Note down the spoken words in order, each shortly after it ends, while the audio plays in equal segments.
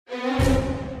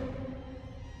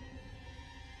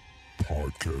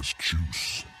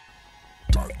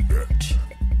podcastjuice.net.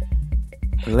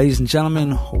 Ladies and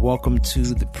gentlemen, welcome to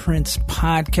the Prince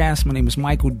Podcast. My name is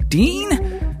Michael Dean,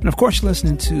 and of course, you're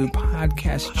listening to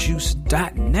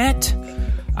podcastjuice.net.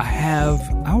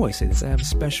 I always say this, I have a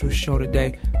special show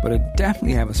today, but I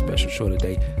definitely have a special show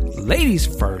today. Ladies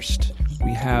first,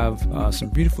 we have some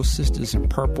beautiful sisters in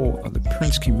purple of the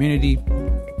Prince community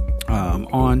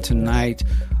on tonight.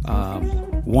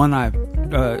 One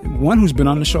who's been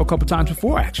on the show a couple times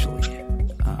before, actually.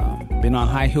 Been on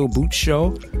High Heel Boots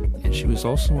show, and she was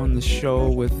also on the show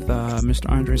with Mr.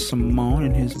 Andre Simone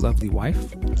and his lovely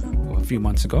wife a few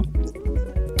months ago.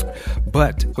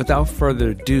 But without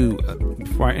further ado,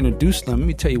 before I introduce them, let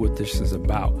me tell you what this is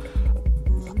about.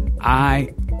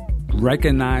 I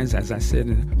recognize, as I said,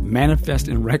 manifest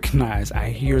and recognize, I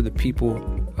hear the people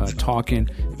talking.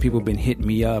 People have been hitting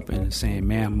me up and saying,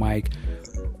 man, Mike,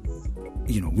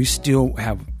 we still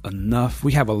have enough.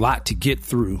 We have a lot to get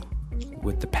through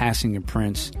with the passing of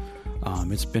Prince.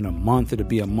 It's been a month. It'll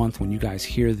be a month when you guys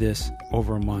hear this,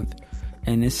 over a month.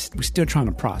 And we're still trying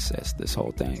to process this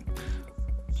whole thing.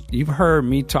 You've heard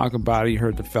me talk about it. You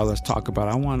heard the fellas talk about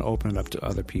it. I want to open it up to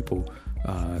other people,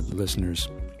 listeners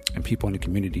and people in the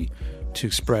community, to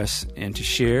express and to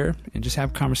share and just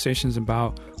have conversations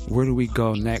about where do we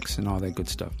go next and all that good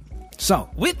stuff. So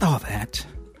with all that,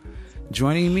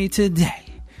 joining me today,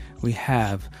 we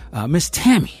have Miss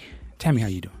Tammy. Tammy, how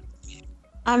you doing?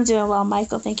 I'm doing well,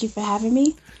 Michael. Thank you for having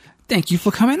me. Thank you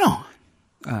for coming on.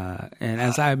 And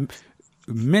as I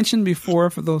mentioned before,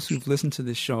 for those who've listened to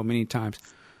this show many times,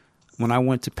 when I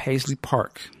went to Paisley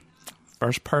Park,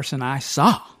 first person I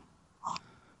saw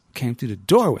came through the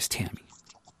door was Tammy.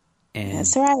 And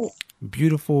that's right.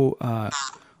 Beautiful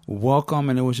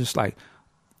welcome. And it was just like,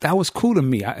 that was cool to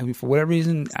me. For whatever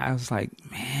reason, I was like,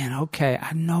 man, okay,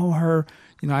 I know her.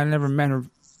 I never met her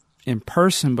in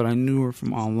person, but I knew her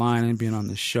from online and being on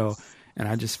the show. And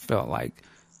I just felt like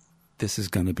this is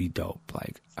going to be dope.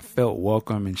 Like, I felt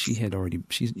welcome, and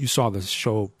you saw the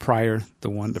show prior,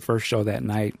 the first show that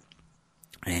night.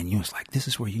 And you was like, this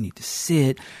is where you need to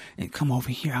sit and come over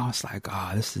here. I was like,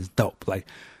 oh, this is dope. Like,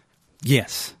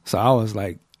 yes. So I was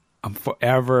like, I'm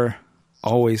forever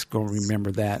always going to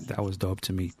remember that. That was dope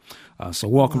to me. So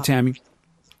welcome, Tammy.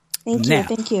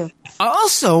 Thank you.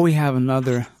 Also, we have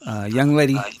another young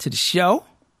lady to the show,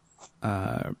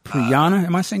 Priyana.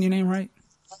 Am I saying your name right?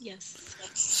 Yes.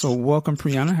 So welcome,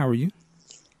 Priyana. How are you?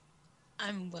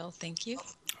 I'm well, thank you.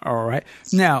 All right.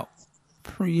 Now,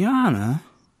 Priyana,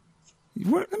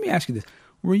 let me ask you this.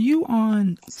 Were you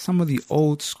on some of the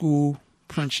old school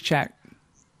Prince chat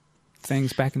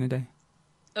things back in the day?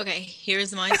 Okay,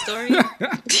 here's my story.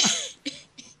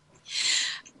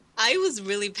 I was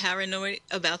really paranoid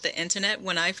about the internet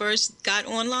when I first got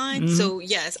online. Mm-hmm. So,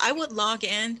 yes, I would log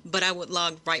in, but I would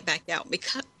log right back out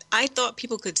because I thought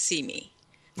people could see me.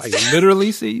 Like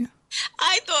literally see you?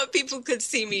 I thought people could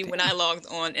see me when I logged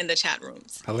on in the chat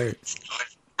rooms. Hilarious.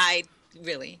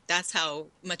 That's how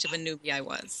much of a newbie I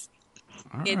was.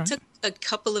 It took a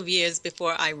couple of years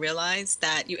before I realized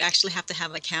that you actually have to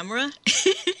have a camera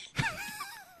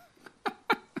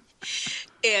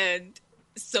and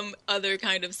some other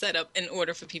kind of setup in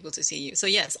order for people to see you. So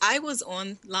yes, I was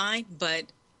online, but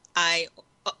I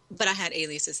had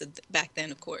aliases back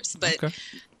then, of course. But okay.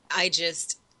 I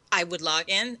would log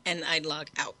in and I'd log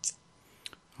out.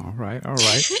 All right.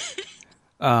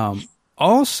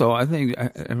 Also, I think I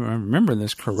remember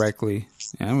this correctly,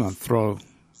 and I'm going to throw.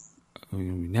 We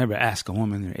never ask a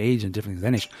woman their age and different things of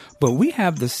that nature, but we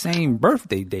have the same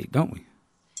birthday date, don't we?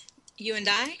 You and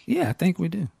I? Yeah, I think we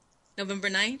do. November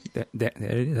 9th? There it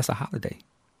is. That's a holiday.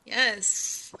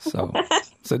 Yes. So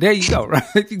there you go,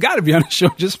 right? You got to be on the show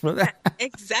just for that.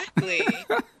 Exactly.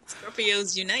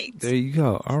 Scorpios unite. There you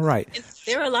go. All right. And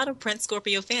there are a lot of Prince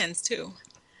Scorpio fans, too.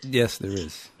 Yes, there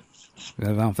is. I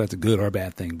don't know if that's a good or a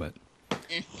bad thing, but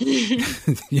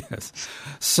yes.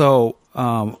 So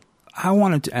I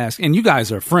wanted to ask, and you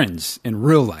guys are friends in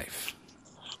real life.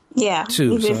 Yeah, too,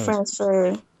 we've been friends for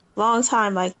a long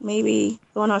time, like maybe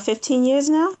going on 15 years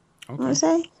now, okay. I want to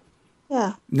say.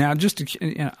 Yeah. Now, just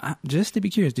to be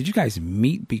curious, did you guys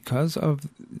meet because of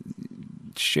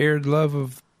shared love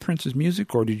of Prince's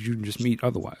music, or did you just meet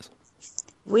otherwise?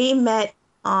 We met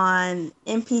on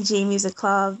MPG Music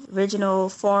Club, original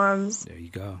forums. There you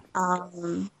go.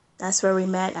 That's where we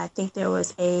met. I think there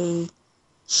was a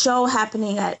show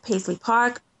happening at Paisley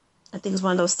Park. I think it was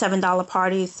one of those $7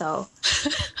 parties. So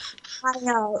I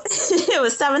know it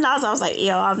was $7. I was like,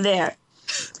 yo, I'm there.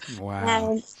 Wow.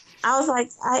 And I was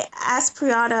like, I asked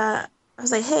Priyana, I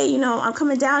was like, hey, I'm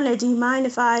coming down there. Do you mind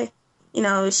if I,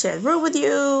 share the room with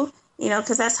you?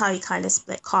 because that's how you kind of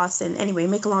split costs. And anyway,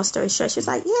 make a long story short, she was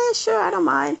like, yeah, sure, I don't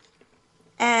mind.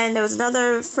 And there was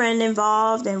another friend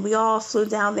involved, and we all flew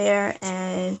down there,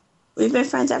 and we've been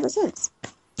friends ever since.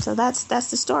 So that's the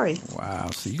story. Wow.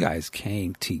 So you guys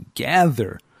came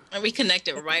together. And we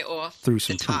connected right off through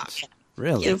some the top. Prince.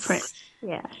 Really? Through Prince.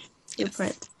 Yeah. Through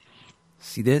Prince.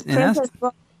 See that? And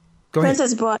Prince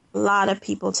has brought a lot of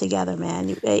people together,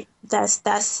 man.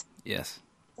 That's yes.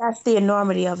 That's the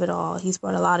enormity of it all. He's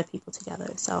brought a lot of people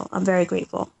together. So I'm very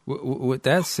grateful. With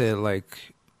that said, I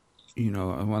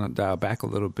want to dial back a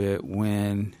little bit.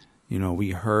 When, we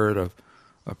heard of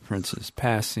Prince's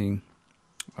passing,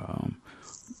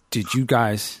 did you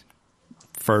guys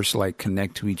first,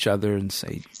 connect to each other and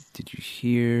say, did you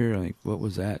hear? What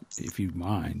was that, if you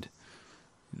mind?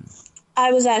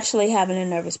 I was actually having a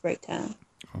nervous breakdown.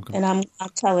 Okay. And I'm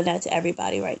telling that to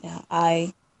everybody right now.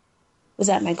 I was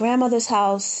at my grandmother's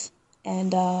house,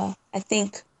 and I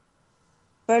think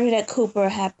Bernadette Cooper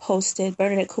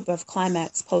of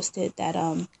Climax posted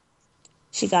that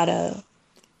she got a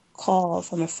call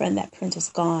from a friend that Prince was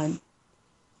gone.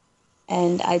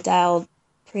 And I dialed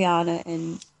Priyana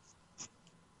and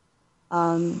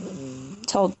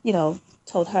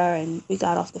told her, and we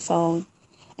got off the phone.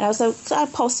 And I was like, so I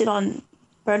posted on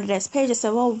Bernadette's page. I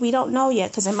said, well, we don't know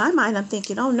yet. Because in my mind, I'm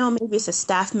thinking, oh, no, maybe it's a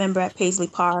staff member at Paisley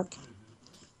Park.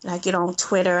 And I get on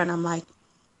Twitter, and I'm like,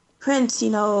 Prince,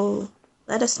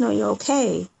 let us know you're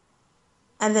okay.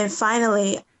 And then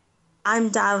finally, I'm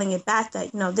dialing it back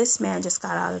that, this man just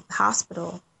got out of the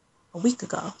hospital a week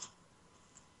ago.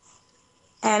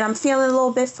 And I'm feeling a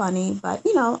little bit funny, but,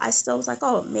 I still was like,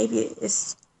 oh, maybe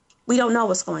we don't know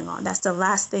what's going on. That's the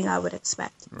last thing I would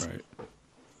expect. Right.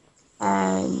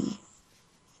 And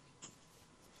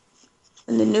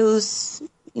when the news,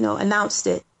 announced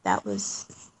it, that was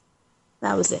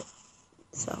it.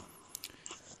 So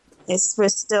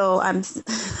I'm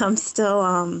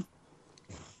still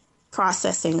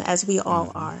processing, as we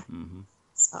all are. Mm-hmm.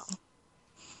 So,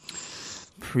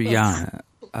 Priyana.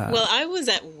 Well, I was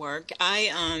at work.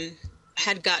 I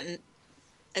had gotten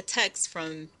a text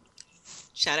from,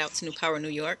 shout out to New Power, New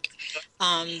York.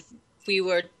 They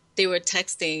were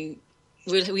texting.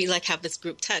 We have this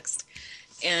group text,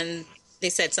 and they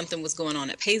said something was going on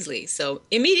at Paisley. So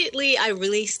immediately I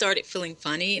really started feeling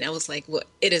funny, and I was like, well,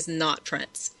 it is not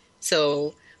Prince.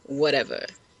 So whatever,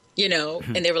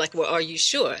 and they were like, well, are you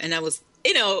sure? And I was,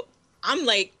 I'm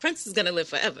like, Prince is going to live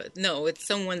forever. No, it's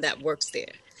someone that works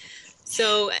there.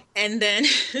 So, and then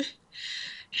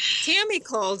Tammy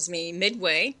calls me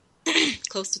midway,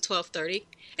 close to 12:30,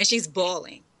 and she's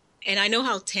bawling. And I know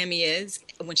how Tammy is.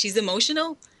 When she's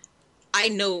emotional, I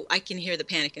know I can hear the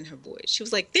panic in her voice. She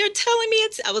was like, they're telling me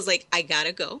I was like, I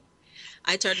gotta go.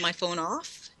 I turned my phone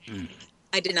off.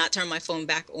 I did not turn my phone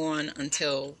back on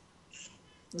until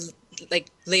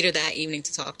later that evening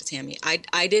to talk to Tammy.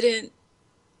 I didn't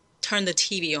turn the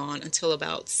TV on until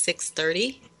about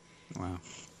 6:30. Wow.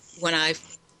 When I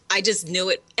just knew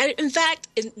it. In fact,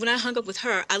 when I hung up with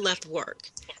her, I left work.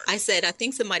 I said, I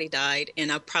think somebody died,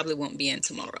 and I probably won't be in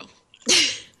tomorrow.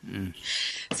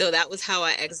 So that was how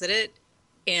I exited.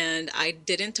 And I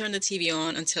didn't turn the TV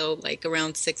on until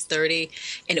around 6:30,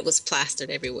 and it was plastered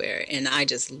everywhere, and I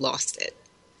just lost it.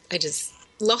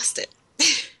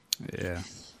 Yeah.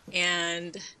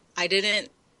 And I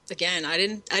didn't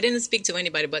speak to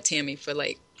anybody but Tammy for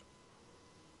the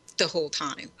whole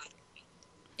time.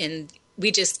 And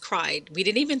we just cried. We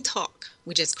didn't even talk.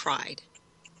 We just cried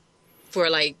for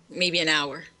maybe an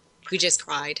hour. We just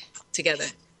cried together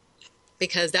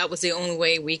because that was the only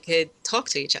way we could talk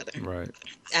to each other. Right.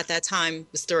 At that time,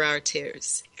 was through our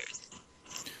tears.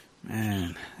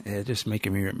 Man, it just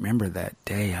making me remember that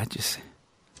day. I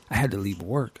had to leave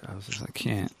work. I was just,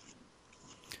 I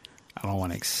don't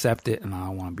want to accept it, and I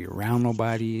don't want to be around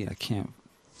nobody. I can't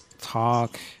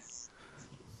talk.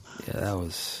 Yeah, that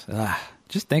was...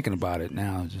 just thinking about it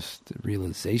now, just the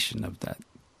realization of that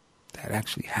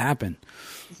actually happened.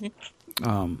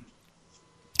 Mm-hmm.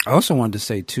 I also wanted to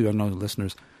say, too, I know the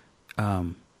listeners,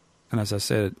 and as I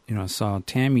said, I saw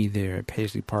Tammy there at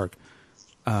Paisley Park.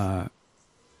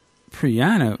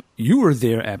 Priyana, you were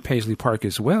there at Paisley Park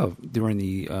as well during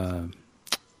the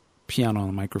piano on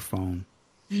the microphone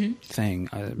thing.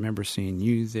 I remember seeing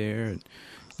you there.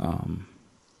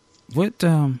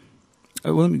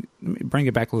 Let me bring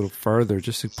it back a little further,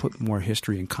 just to put more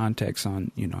history and context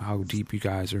on, how deep you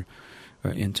guys are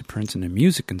into Prince and the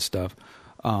music and stuff.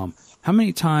 How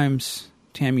many times,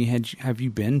 Tammy, have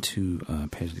you been to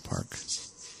Paisley Park?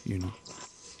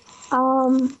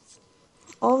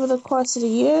 Over the course of the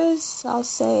years, I'll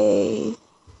say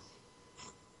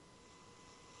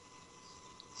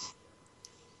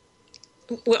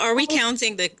Well, are we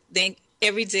counting the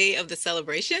every day of the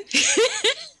celebration?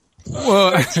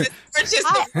 Well, or just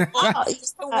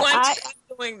the one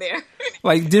doing there?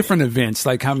 Like different events,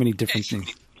 like how many different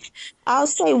things? I'll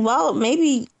say, well,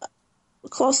 maybe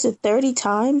close to 30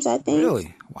 times, I think.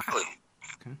 Really? Wow.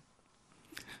 Okay.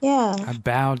 Yeah. I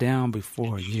bow down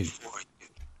before you.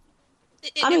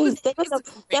 I mean, there was a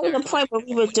point where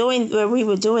we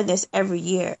were doing this every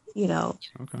year, you know.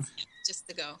 Okay. Just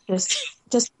to go.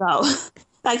 Just go.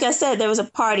 Like I said, there was a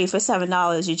party for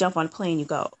 $7. You jump on a plane, you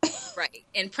go. Right.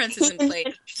 And Prince isn't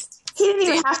playing. He didn't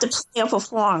even have to play or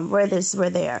perform. We're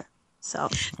there. So.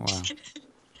 Wow.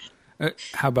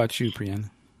 How about you, Brianna?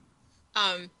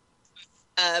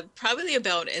 Probably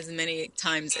about as many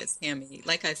times as Tammy.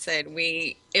 Like I said,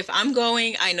 if I'm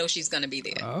going, I know she's gonna be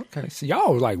there. Okay, so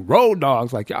y'all were like road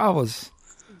dogs, like y'all was.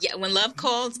 Yeah, when love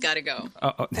calls, gotta go.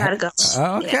 Gotta go.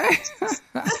 Okay.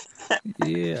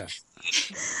 Yeah.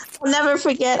 I'll never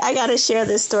forget. I gotta share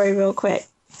this story real quick.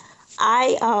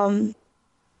 I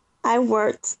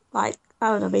worked like, I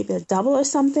don't know, maybe a double or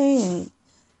something, and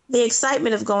the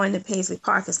excitement of going to Paisley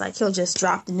Park is like he'll just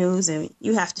drop the news and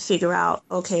you have to figure out,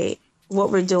 okay,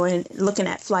 what we're doing, looking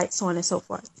at flights, so on and so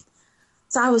forth.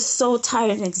 So I was so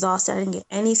tired and exhausted. I didn't get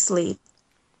any sleep.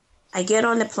 I get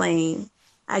on the plane.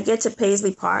 I get to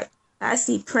Paisley Park. I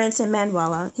see Prince and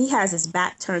Manuela. He has his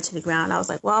back turned to the ground. I was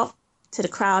like, well, to the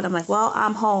crowd, I'm like, well,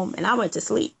 I'm home. And I went to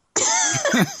sleep.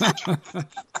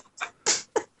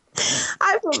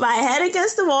 I put my head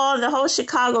against the wall, and the whole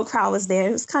Chicago crowd was there.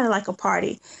 It was kind of like a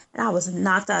party. And I was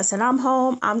knocked out. I said, I'm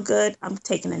home. I'm good. I'm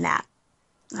taking a nap.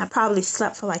 I probably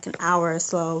slept for like an hour or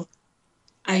so.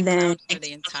 And then for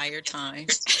the entire time.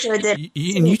 And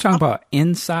you talking about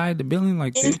inside the building,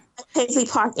 like in Paisley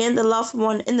Park, in the Love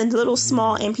One, in the little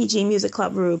small MPG Music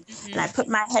Club room, and I put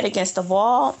my head against the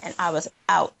wall, and I was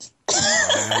out.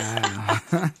 Wow.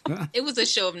 It was a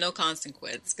show of no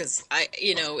consequence because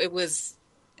it was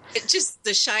just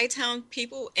the Chi-Town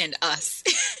people and us.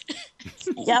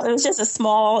 Yeah, it was just a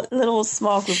small group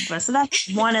of us. So that's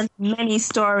one of many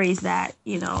stories that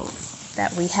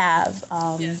that we have.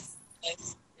 Yes.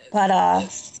 But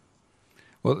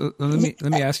well, let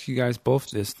me ask you guys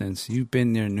both this then. So you've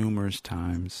been there numerous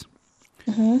times.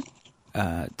 Mm-hmm.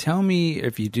 Tell me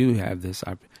if you do have this.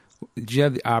 Did you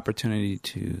have the opportunity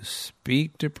to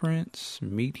speak to Prince,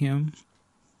 meet him?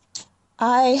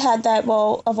 I had that.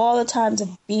 Well, of all the times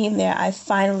of being there, I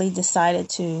finally decided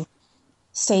to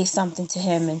say something to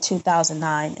him in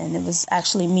 2009, and it was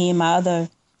actually me and my other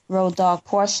road dog,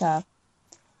 Portia,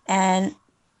 and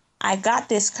I got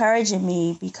this courage in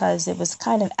me because it was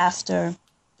kind of after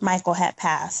Michael had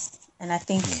passed. And I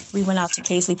think we went out to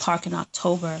Paisley Park in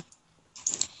October.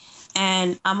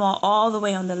 And I'm all the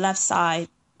way on the left side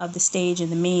of the stage in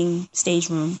the main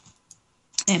stage room.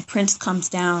 And Prince comes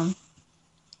down.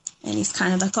 And he's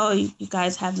kind of like, oh, you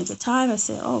guys having a good time? I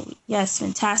said, oh, yes,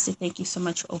 fantastic. Thank you so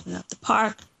much for opening up the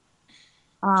park.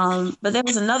 But there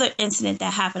was another incident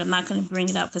that happened. I'm not going to bring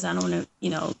it up because I don't want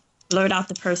to, blurt out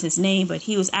the person's name, but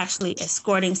he was actually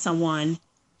escorting someone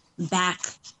back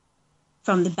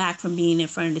from being in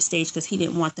front of the stage because he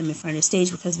didn't want them in front of the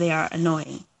stage because they are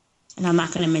annoying. And I'm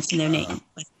not going to mention their name,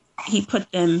 but he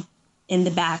put them in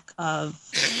the back of.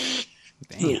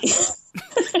 Damn.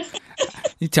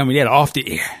 You tell me that off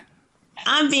the air.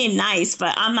 I'm being nice,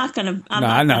 but I'm not going to.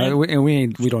 I know, we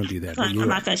don't do that. I'm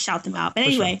not going to shout them out. But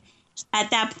anyway,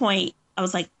 at that point, I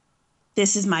was like,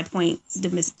 this is my point, to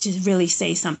just really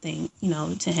say something,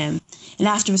 to him. And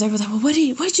afterwards, everyone's like, well, what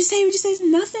did you say? Would you say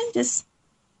nothing? Just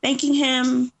thanking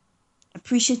him,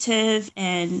 appreciative,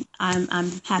 and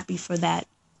I'm happy for that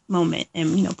moment.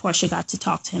 And, Portia got to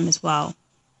talk to him as well.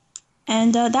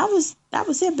 And that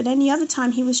was it. But any other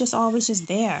time, he was just always just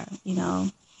there,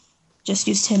 just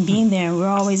used to him being there. And we're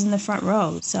always in the front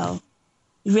row. So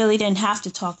we really didn't have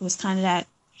to talk. It was kind of that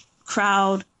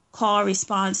crowd call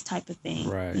response type of thing,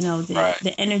 right.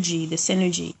 The energy, the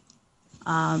synergy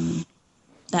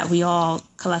that we all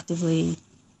collectively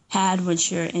had once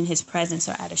you're in his presence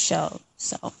or at a show.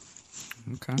 So,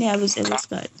 okay. Yeah, it was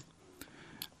good.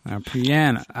 Now,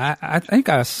 Brianna, I think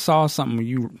I saw something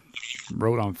you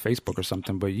wrote on Facebook or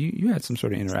something, but you had some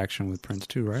sort of interaction with Prince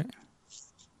too, right?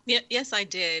 Yeah, yes, I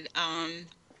did.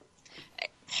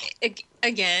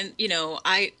 Again,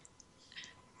 I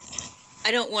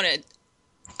don't want to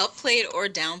upplay it or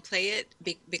downplay it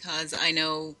because I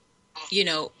know,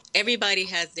 everybody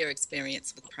has their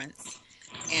experience with Prince,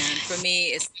 and for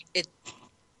me,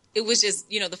 it was just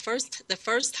the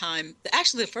first time I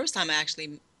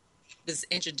actually was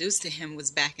introduced to him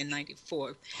was back in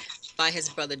 '94 by his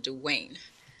brother Dwayne.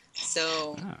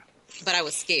 So, but I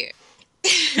was scared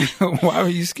Why were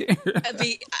you scared?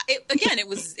 Again, it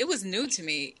was new to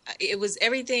me. It was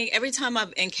everything. Every time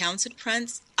I've encountered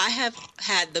Prince, I have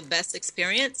had the best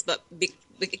experience. But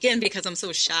again, because I'm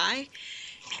so shy,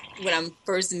 when I'm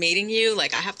first meeting you,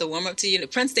 like I have to warm up to you.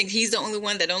 Prince thinks he's the only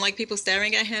one that don't like people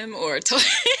staring at him or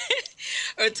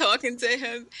talking to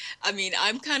him. I mean,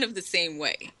 I'm kind of the same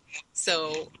way.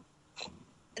 So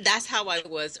that's how I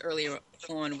was earlier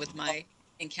on with my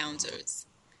encounters.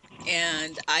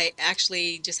 And I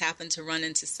actually just happened to run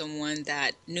into someone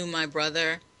that knew my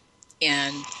brother.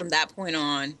 And from that point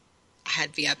on, I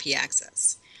had VIP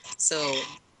access. So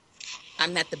I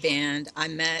met the band.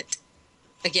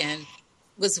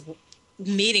 Was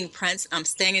meeting Prince. I'm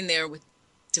standing there with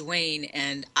Dwayne,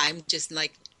 and I'm just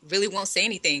like, really won't say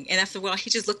anything. And after a while, he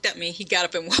just looked at me. He got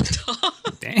up and walked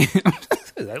off. Damn.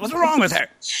 What's wrong with her?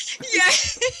 Yeah.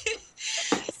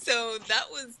 So that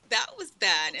was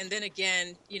bad. And then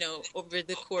again, over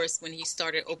the course when he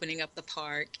started opening up the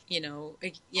park,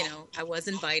 I was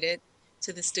invited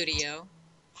to the studio,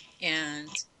 and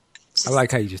I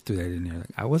like how you just threw that in there.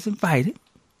 Like, I was invited.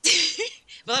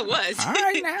 Well, I was. All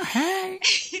right now, hey.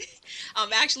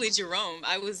 Actually, Jerome,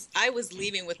 I was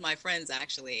leaving with my friends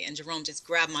actually, and Jerome just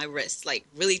grabbed my wrist like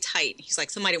really tight. He's like,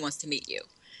 "Somebody wants to meet you."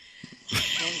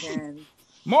 And then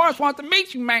Morris wants to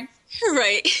meet you, man.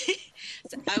 Right.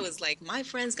 So I was like, my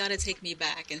friend's got to take me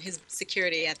back, and his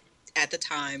security at the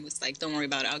time was like, "Don't worry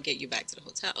about it. I'll get you back to the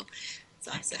hotel."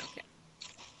 So I said, "Okay."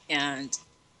 And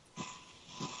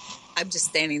I'm just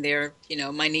standing there,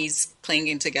 my knees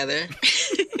clanging together.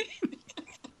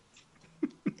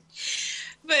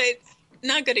 But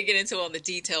not going to get into all the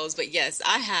details. But yes,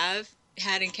 I have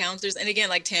had encounters. And again,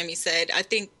 like Tammy said, I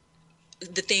think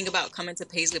the thing about coming to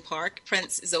Paisley Park,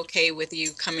 Prince is okay with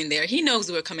you coming there. He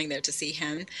knows we're coming there to see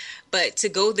him. But to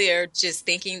go there just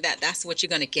thinking that that's what you're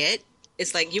going to get,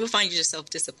 it's like you will find yourself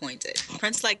disappointed.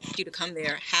 Prince likes you to come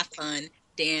there, have fun,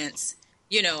 dance,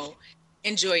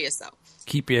 enjoy yourself.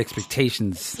 Keep your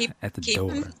expectations at the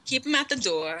door. Keep him at the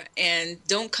door, and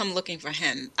don't come looking for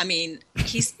him. I mean,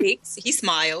 he speaks, he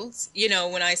smiles,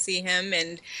 when I see him,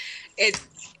 and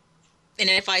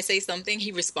if I say something,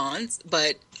 he responds.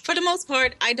 But for the most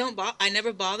part, I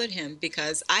never bothered him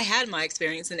because I had my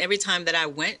experience, and every time that I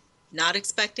went, not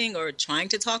expecting or trying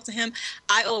to talk to him,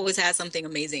 I always had something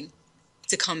amazing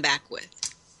to come back with.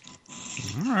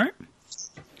 All right.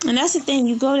 And that's the thing.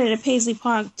 You go there to Paisley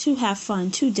Park to have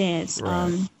fun, to dance.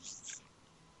 Right.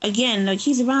 Again, like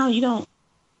he's around, you don't...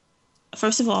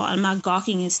 First of all, I'm not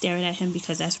gawking and staring at him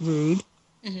because that's rude.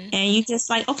 Mm-hmm. And you just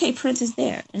like, okay, Prince is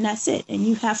there, and that's it. And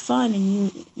you have fun,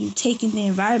 and you take in the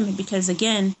environment because,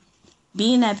 again,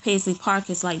 being at Paisley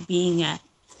Park is like being at...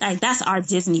 Like, that's our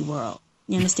Disney World.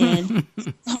 You understand?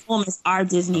 Home is our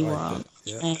Disney World.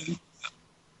 Yeah. And,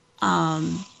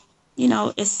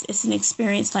 it's an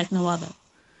experience like no other.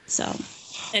 So,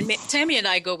 and Tammy and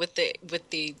I go with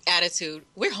the attitude,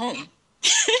 we're home.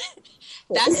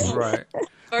 That's right.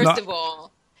 First of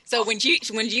all. So when she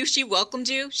welcomed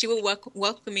you, she was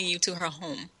welcoming you to her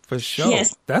home. For sure.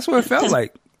 Yes. That's what it felt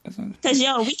like. Because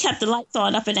we kept the lights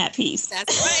on up in that piece.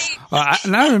 That's right.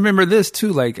 And I remember this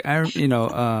too. Like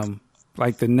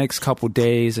like the next couple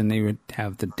days, and they would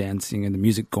have the dancing and the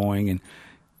music going, and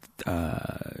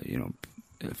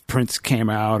if Prince came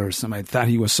out or somebody thought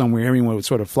he was somewhere, everyone would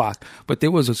sort of flock. But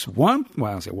there was this one, well,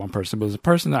 I don't say one person, but it was a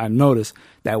person that I noticed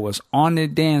that was on the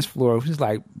dance floor who's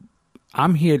like,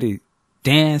 I'm here to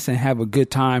dance and have a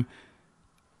good time.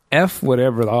 F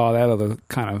whatever, all that other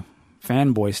kind of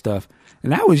fanboy stuff.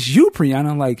 And that was you,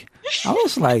 Brianna. Like, I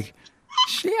was like,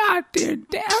 she out there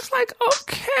dance. I was like,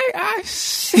 okay, I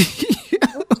see you.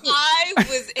 I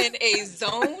was in a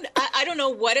zone. I don't know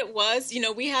what it was.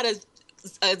 We had a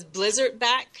blizzard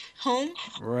back home.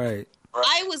 Right.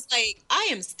 I was like, I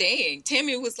am staying.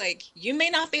 Tammy was like, you may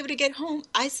not be able to get home.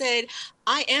 I said,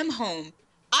 I am home.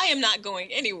 I am not going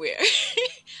anywhere.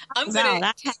 I'm going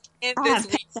to check in this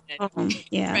weekend.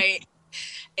 Yeah. Right.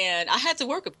 And I had to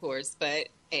work, of course, but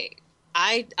hey,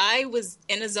 I was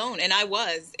in a zone, and I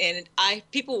was, and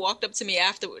people walked up to me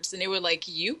afterwards, and they were like,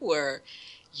 you were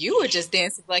just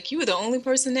dancing like you were the only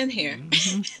person in here.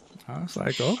 Mm-hmm. I was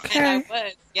like, okay. And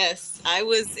I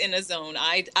was in a zone.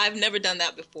 I've never done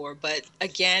that before, but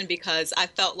again, because I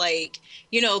felt like,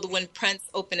 when Prince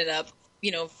opened it up,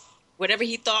 whatever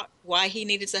he thought, why he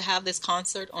needed to have this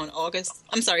concert on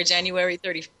January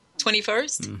 21st.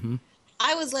 Mm-hmm.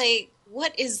 I was like,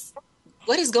 what is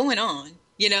going on?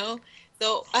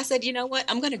 So I said, you know what?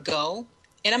 I'm going to go,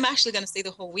 and I'm actually going to stay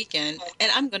the whole weekend,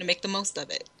 and I'm going to make the most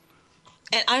of it.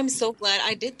 And I'm so glad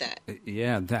I did that.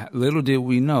 Yeah, that little did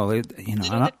we know,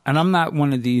 and I'm not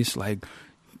one of these like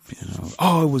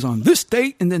oh, it was on this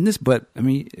date and then this, but I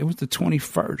mean, it was the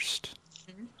 21st.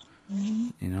 Mm-hmm.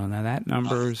 Now that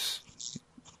number's,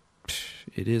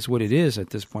 it is what it is at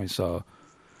this point. So,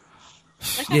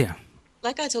 yeah.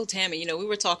 Like I told Tammy, we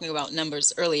were talking about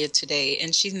numbers earlier today,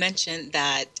 and she mentioned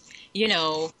that,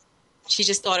 she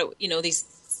just thought these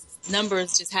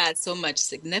numbers just had so much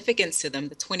significance to them.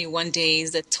 The 21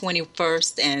 days, the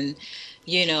 21st, and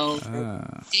days.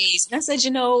 And I said,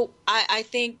 I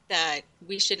think that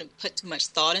we shouldn't put too much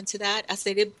thought into that. I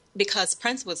said it because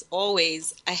Prince was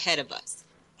always ahead of us,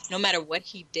 no matter what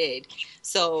he did.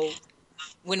 So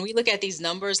when we look at these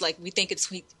numbers, like we think it's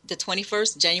the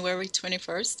 21st, January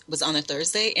 21st was on a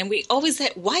Thursday, and we always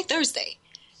said, why Thursday?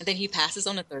 And then he passes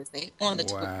on a Thursday on the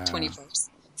 21st.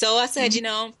 So I said,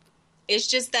 it's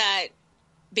just that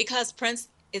because Prince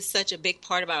is such a big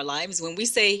part of our lives, when we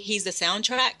say he's the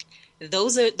soundtrack,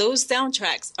 those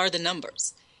soundtracks are the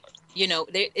numbers.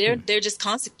 They're just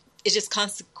it's just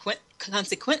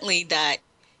consequently that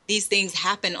these things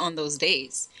happen on those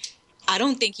days. I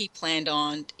don't think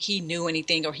he knew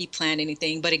anything or he planned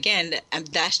anything. But again,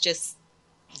 that's just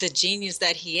the genius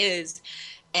that he is.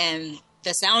 And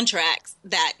the soundtracks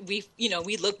that we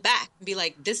look back and be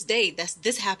like, this day,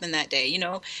 this happened that day.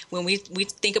 When we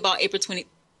think about April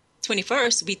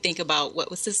 21st, we think about, what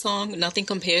was the song? Nothing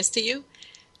Compares to You.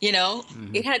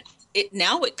 Mm-hmm.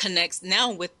 It connects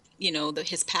now with,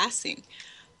 his passing.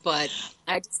 But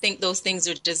I just think those things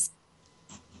are just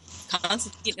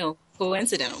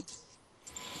coincidental.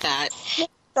 That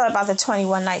thought about the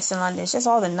 21 nights in London. It's just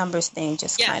all the numbers thing,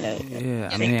 just kind of.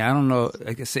 Yeah, I mean, I don't know.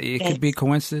 Like I say, it could be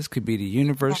coincidence, could be the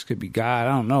universe, could be God.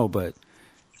 I don't know, but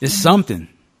it's something.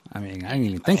 I mean, I didn't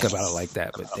even think about it like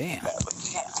that, but damn.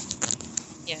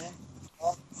 Yeah.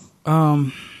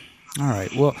 All right.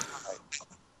 Well,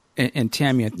 and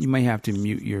Tammy, you may have to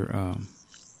mute your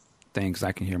thing because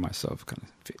I can hear myself kind of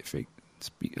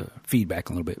feedback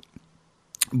a little bit.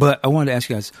 But I wanted to ask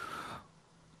you guys.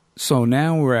 So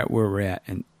now we're at where we're at,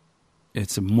 and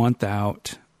it's a month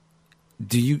out.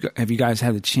 Have you guys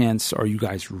had a chance? Are you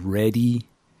guys ready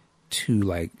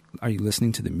to are you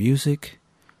listening to the music?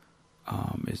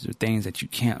 Is there things that you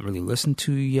can't really listen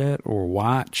to yet or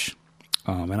watch?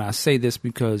 And I say this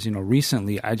because,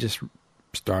 recently I just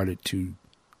started to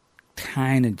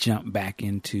kind of jump back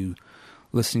into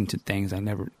listening to things I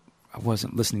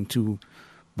wasn't listening to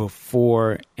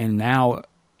before. And now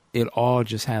it all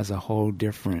just has a whole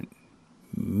different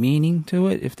meaning to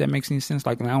it, if that makes any sense.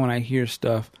 Like now when I hear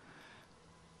stuff,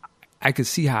 I could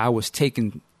see how I was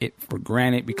taking it for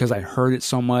granted because I heard it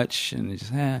so much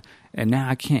and and now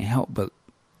I can't help but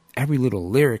every little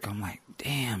lyric, I'm like,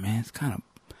 damn, man,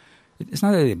 it's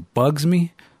not that it bugs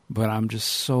me, but I'm just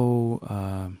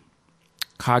so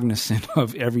cognizant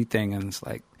of everything. And it's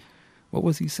like, what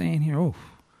was he saying here? Oh,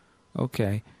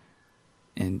 okay.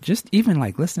 And just even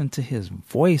listening to his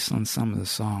voice on some of the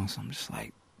songs, I'm just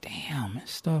like, damn, this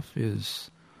stuff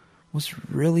was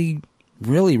really,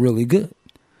 really, really good.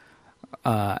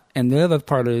 And the other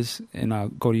part is, and I'll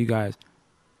go to you guys,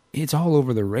 it's all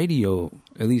over the radio,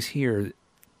 at least here,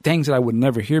 things that I would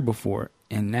never hear before.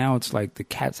 And now it's like the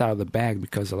cat's out of the bag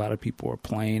because a lot of people are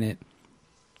playing it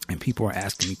and people are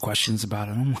asking me questions about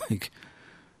it. I'm like,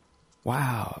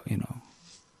 wow,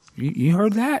 you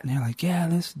heard that? And they're like, yeah,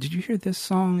 did you hear this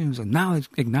song? It was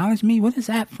Acknowledge Me. What is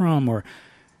that from? And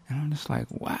I'm just like,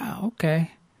 wow,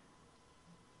 okay.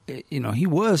 He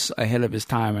was ahead of his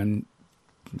time. And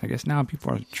I guess now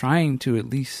people are trying to at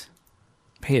least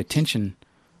pay attention.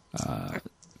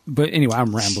 But anyway,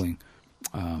 I'm rambling.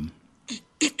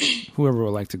 Whoever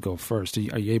would like to go first,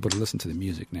 are you able to listen to the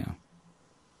music now?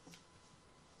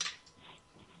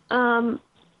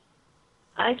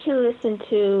 I can listen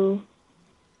to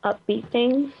upbeat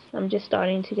things. I'm just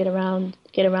starting to get around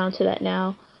to that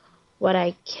now. What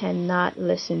I cannot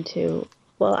listen to,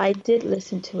 well, I did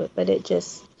listen to it, but it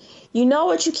just,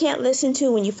 what you can't listen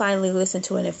to when you finally listen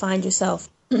to it and find yourself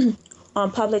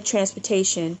on public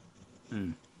transportation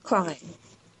crying.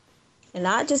 And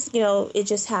not just, it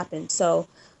just happened. So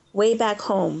Way Back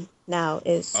Home now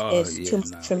is too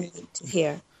much for me to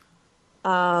hear.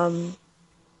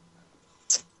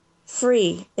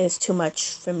 Free is too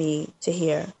much for me to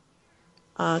hear.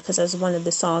 Because that was one of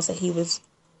the songs that he was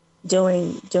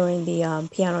doing during the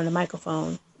piano and the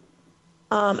microphone.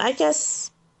 I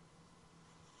guess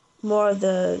more of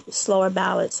the slower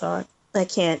ballads I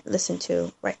can't listen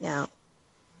to right now.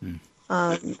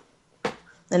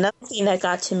 Another thing that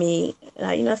got to me,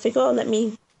 I figured, let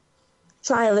me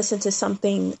try and listen to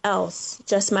something else.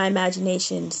 Just My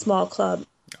Imagination, Small Club.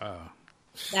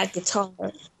 That guitar.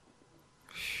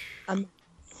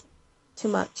 Too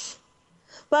much.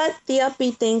 But the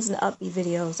upbeat things and the upbeat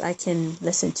videos I can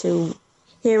listen to.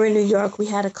 Here in New York, we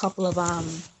had a couple of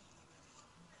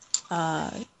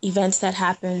events that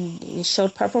happened. They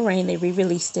showed Purple Rain. They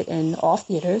re-released it in all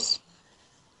theaters.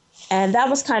 And that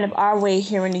was kind of our way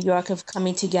here in New York of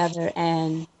coming together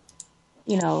and,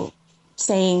 you know,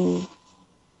 paying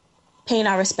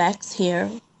our respects here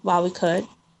while we could.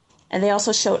 And they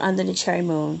also showed Under the Cherry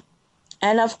Moon.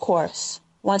 And of course,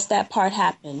 once that part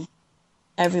happened,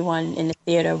 everyone in the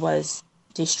theater was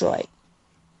destroyed.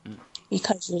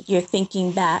 Because you're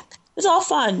thinking back. It was all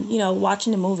fun, you know,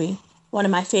 watching the movie. One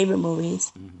of my favorite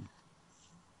movies.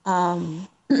 But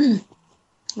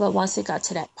once it got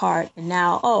to that part, and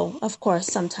now, of course,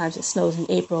 Sometimes It Snows in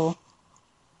April,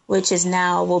 which is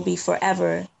now, will be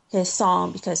forever his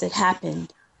song because it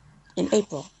happened in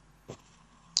April.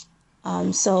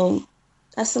 So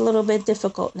that's a little bit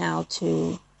difficult now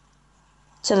to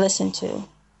listen to.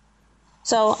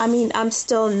 So, I mean, I'm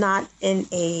still not in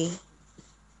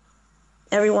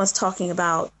everyone's talking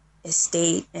about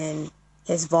estate and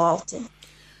his vault, and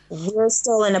we're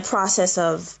still in a process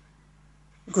of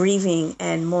grieving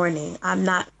and mourning. I'm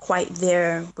not quite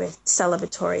there with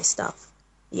celebratory stuff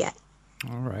yet.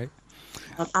 All right.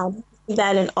 I'll do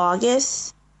that in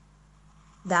August.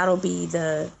 That'll be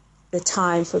the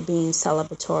time for being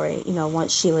celebratory, you know,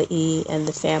 once Sheila E. and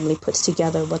the family puts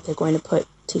together what they're going to put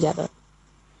together.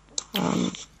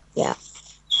 Yeah.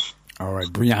 All right,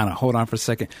 Brianna, hold on for a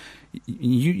second.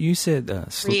 You said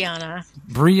Brianna.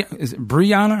 Is it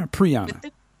Brianna or Priyanna? With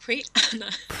the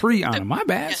Brianna. Priyanna. My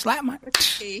bad. Yeah. Slap my.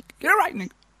 Okay. Get it right,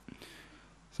 nigga.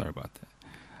 Sorry about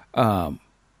that.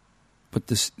 But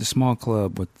the small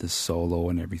club with the solo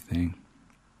and everything,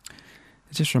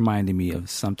 it just reminded me of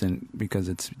something because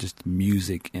it's just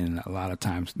music, and a lot of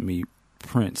times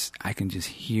Prince, I can just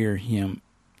hear him,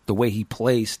 the way he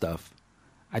plays stuff.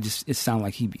 It sounds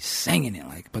like he be singing it,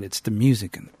 but it's the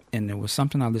music. And there was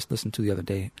something I just listened to the other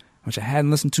day, which I hadn't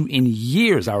listened to in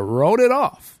years. I wrote it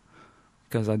off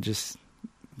because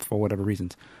for whatever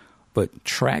reasons. But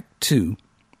track 2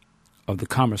 of the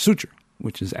Kama Sutra,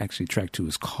 which is actually track 2,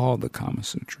 is called the Kama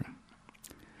Sutra.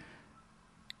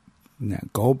 Now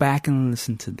go back and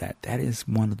listen to that. That is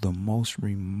one of the most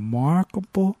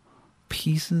remarkable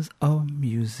pieces of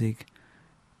music.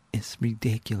 It's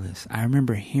ridiculous. I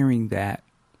remember hearing that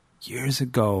years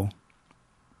ago.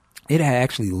 It had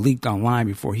actually leaked online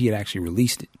before he had actually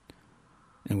released it.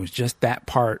 It was just that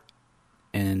part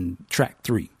and track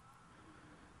 3.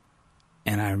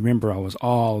 And I remember I was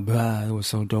all, blah, it was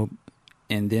so dope.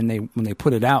 And then when they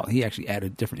put it out, he actually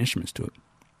added different instruments to it.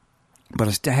 But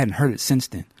I still hadn't heard it since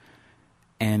then.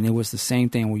 And it was the same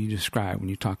thing what you described when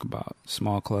you talk about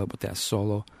small club with that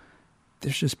solo.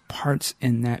 There's just parts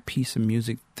in that piece of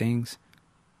music, things.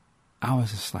 I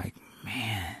was just like,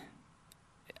 man,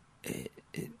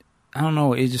 I don't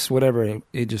know. It just, whatever,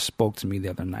 it just spoke to me the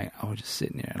other night. I was just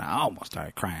sitting there and I almost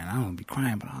started crying. I don't want to be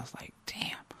crying, but I was like,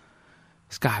 damn,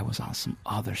 this guy was on some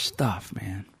other stuff,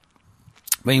 man.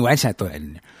 But anyway, I just had to throw that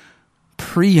in there.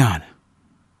 Priyanna,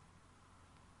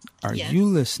 are you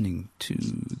listening to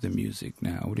the music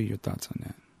now? What are your thoughts on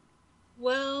that?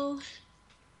 Well,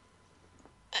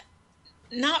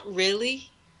 not really.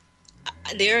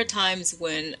 There are times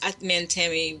when me and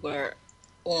Tammy were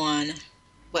on,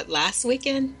 last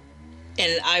weekend?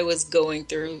 And I was going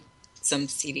through some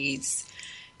CDs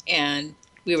and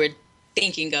we were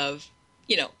thinking of,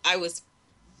 I was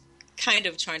kind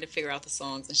of trying to figure out the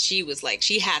songs, and she was like,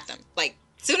 she had them. Like,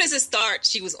 as soon as it starts,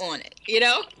 she was on it,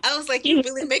 I was like, you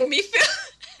really make me feel...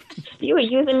 You were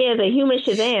using me as a human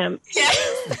Shazam. Yeah.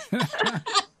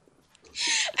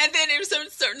 And then there were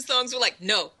certain songs were like,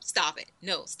 no, stop it.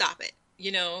 No, stop it.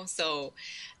 So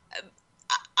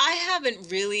I haven't.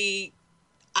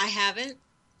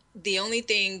 The only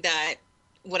thing that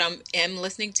what I am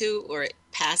listening to or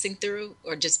passing through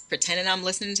or just pretending I'm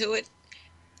listening to it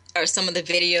are some of the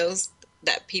videos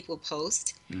that people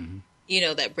post,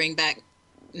 that bring back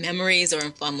memories, or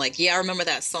if I'm like, yeah, I remember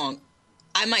that song.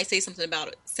 I might say something about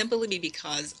it simply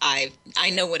because I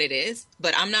know what it is,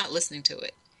 but I'm not listening to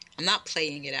it. I'm not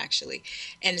playing it, actually.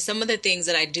 And some of the things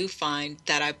that I do find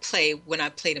that I play, when I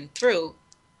play them through,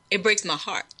 it breaks my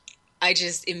heart. I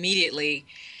just immediately,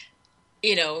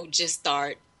 just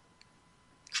start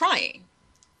crying.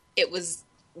 It was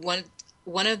one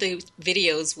of the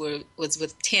videos was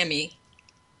with Tammy,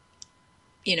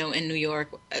 in New York.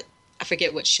 I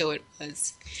forget what show it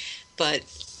was, but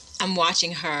I'm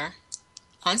watching her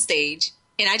on stage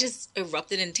and I just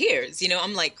erupted in tears.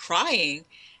 I'm like crying.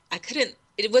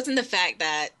 It wasn't the fact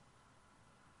that...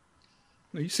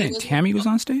 Are you saying Tammy was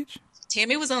on stage?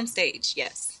 Tammy was on stage,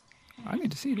 yes. I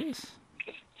need to see this.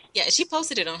 Yeah, she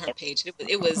posted it on her page.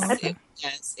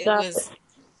 Yes, it The was.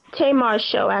 Tamar's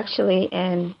show, actually,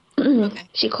 and Okay.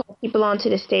 she called people onto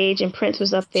the stage, and Prince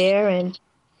was up there, and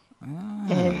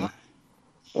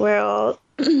we're all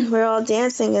we're all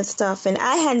dancing and stuff. And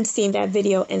I hadn't seen that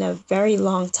video in a very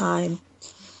long time.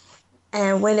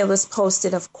 And when it was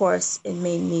posted, of course, it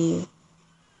made me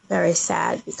very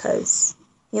sad because,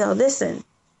 listen,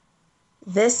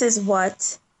 this is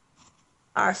what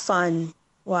our fun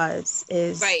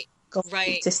is Right.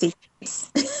 going to see.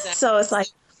 Exactly. So it's like,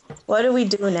 what do we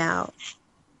do now?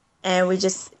 And we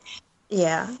just,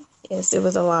 yes, it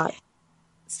was a lot.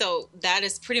 So that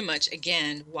is pretty much,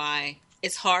 again, why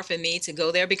it's hard for me to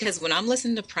go there, because when I'm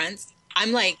listening to Prince,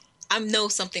 I'm like, I know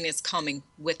something is coming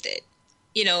with it.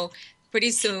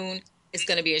 Pretty soon it's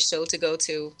going to be a show to go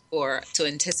to or to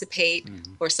anticipate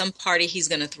or some party he's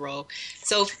going to throw.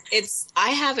 So I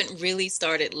haven't really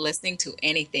started listening to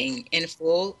anything in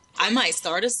full. I might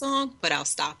start a song, but I'll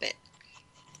stop it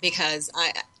because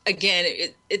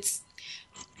it's,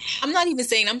 I'm not even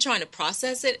saying I'm trying to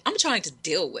process it. I'm trying to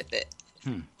deal with it,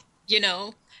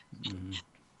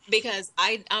 because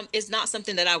it's not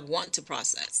something that I want to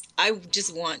process. I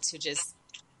just want to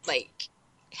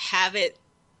have it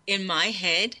in my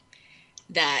head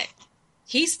that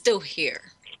he's still here,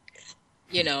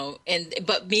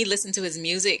 but me listening to his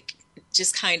music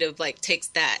just kind of takes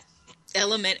that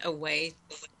element away.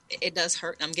 It does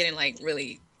hurt. I'm getting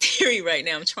really teary right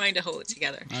now. I'm trying to hold it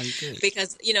together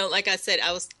because, like I said,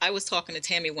 I was talking to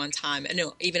Tammy one time,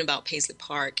 even about Paisley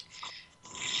Park,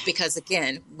 because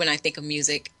again, when I think of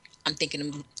music, I'm thinking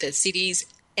of the CDs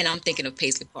and I'm thinking of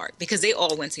Paisley Park because they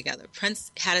all went together.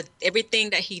 Prince had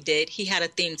everything that he did. He had a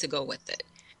theme to go with it.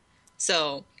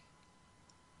 So,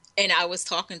 and I was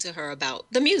talking to her about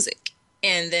the music,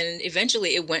 and then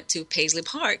eventually it went to Paisley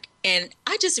Park, and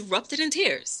I just erupted in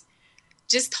tears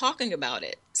just talking about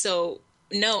it. So,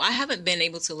 no, I haven't been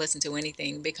able to listen to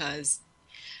anything because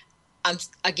I'm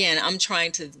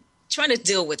trying to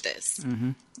deal with this.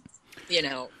 Mm-hmm.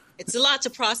 It's a lot to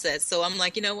process. So I'm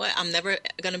like, you know what? I'm never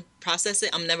going to process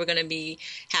it. I'm never going to be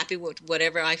happy with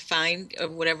whatever I find or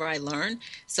whatever I learn.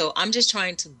 So I'm just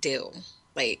trying to deal.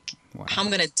 I'm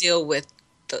going to deal with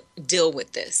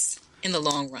this in the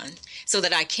long run so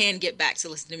that I can get back to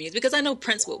listen to music, because I know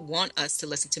Prince would want us to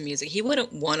listen to music. He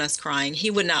wouldn't want us crying.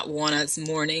 He would not want us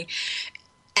mourning.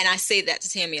 And I say that to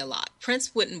Tammy a lot.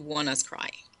 Prince wouldn't want us crying.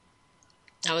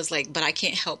 I was like, but I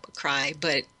can't help but cry.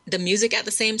 But the music at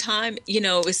the same time,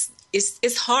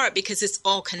 it's hard because it's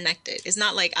all connected. It's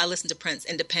not like I listen to Prince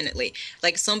independently.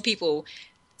 Like some people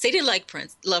say they love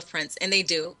Prince, and they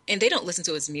do, and they don't listen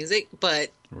to his music,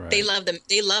 but They love them.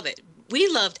 They love it. We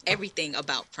loved everything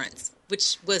about Prince,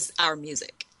 which was our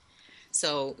music.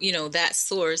 So, that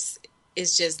source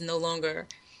is just no longer.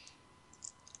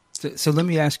 So let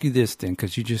me ask you this then,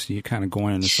 because you're kind of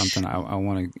going into something I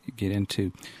want to get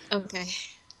into. Okay.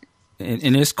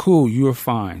 And it's cool. You're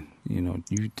fine. You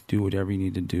do whatever you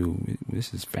need to do.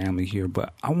 This is family here.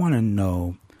 But I want to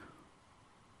know,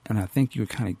 and I think you're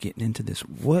kind of getting into this,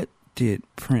 what did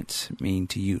Prince mean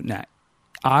to you? Now,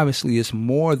 obviously, it's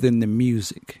more than the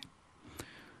music,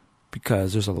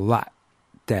 because there's a lot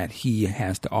that he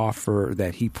has to offer,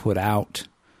 that he put out.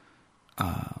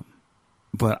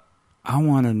 But I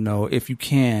want to know, if you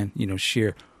can,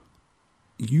 share,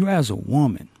 you as a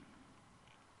woman,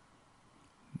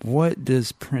 what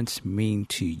does Prince mean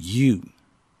to you?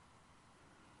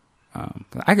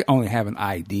 I could only have an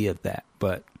idea of that,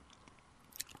 but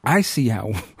I see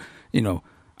how,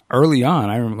 early on,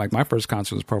 I remember my first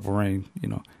concert was Purple Rain,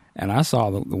 and I saw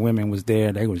the women was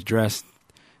there. They was dressed,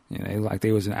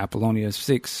 they was in Apollonia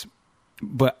 6,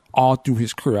 but all through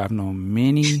his career, I've known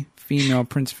many female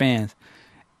Prince fans.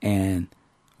 And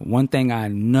one thing I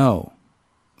know,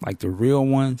 the real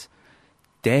ones,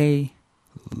 they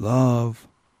love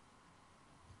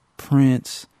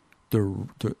Prince. The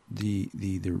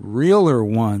realer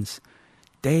ones,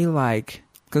 they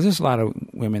because there's a lot of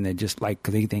women that just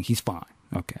because they think he's fine.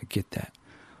 Okay, I get that.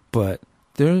 But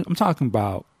I'm talking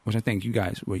about, which I think you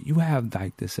guys, where you have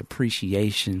this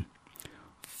appreciation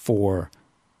for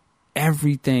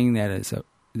everything that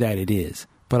it is.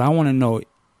 But I want to know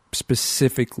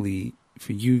specifically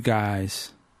for you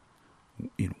guys,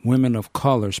 women of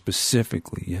color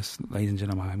specifically. Yes, ladies and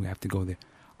gentlemen, I'm gonna have to go there.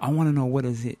 I want to know, what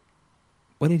is it?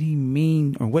 What did he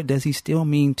mean, or what does he still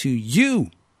mean to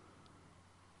you?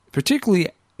 Particularly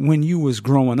when you was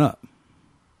growing up.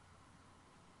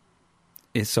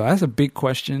 So that's a big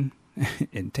question,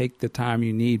 and take the time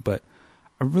you need. But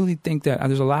I really think that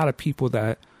there's a lot of people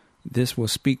that this will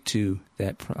speak to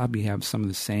that probably have some of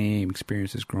the same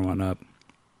experiences growing up.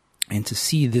 And to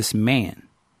see this man,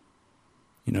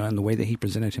 and the way that he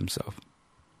presented himself.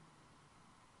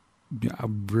 I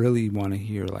really want to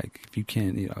hear, like, if you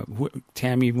can,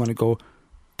 Tammy, you want to go,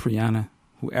 Priyana,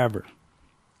 whoever.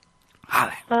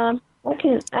 Holla. I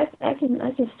can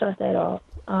start that off.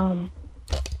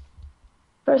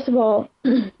 First of all,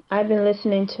 I've been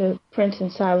listening to Prince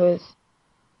since I was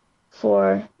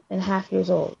 4.5 years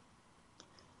old.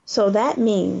 So that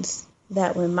means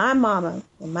that when my mama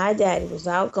and my daddy was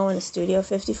out going to Studio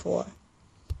 54,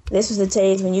 this was the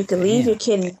days when you could leave your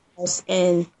kid in the house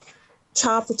and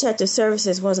Child Protective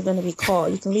Services wasn't going to be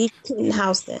called. You can leave your kid in the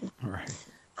house then. Right.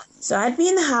 So I'd be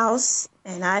in the house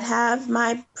and I'd have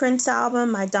my Prince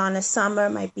album, my Donna Summer,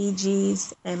 my Bee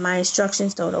Gees, and my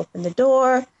instructions: don't open the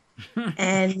door.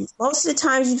 And most of the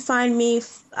times you'd find me,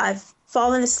 I've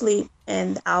fallen asleep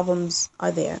and the albums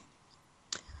are there.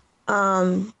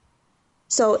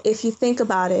 So if you think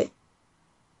about it,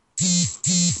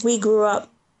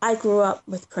 I grew up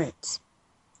with Prince.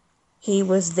 He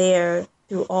was there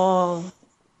through all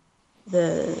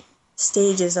the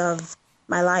stages of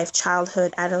my life: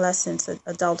 childhood, adolescence,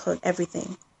 adulthood,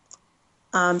 everything.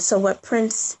 So what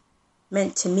Prince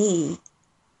meant to me,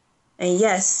 and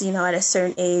yes, at a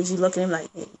certain age, you look at him like,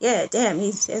 yeah, damn,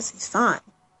 he's fine.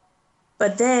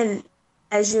 But then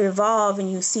as you evolve and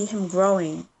you see him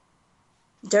growing,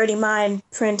 Dirty Mind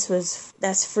Prince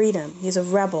that's freedom. He's a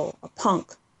rebel, a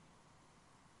punk.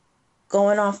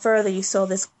 Going on further, you saw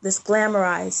this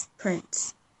glamorized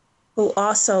Prince, who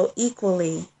also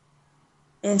equally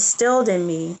instilled in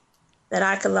me that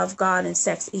I could love God and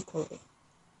sex equally.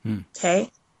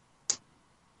 Okay?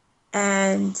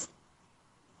 And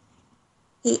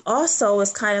he also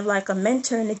was kind of like a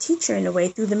mentor and a teacher in a way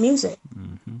through the music,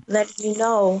 letting you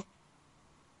know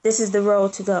this is the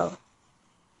road to go.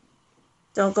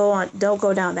 Don't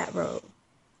go down that road.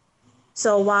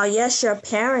 So while, yes, your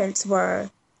parents were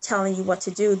telling you what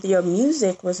to do, your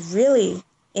music was really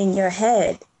in your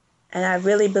head. And I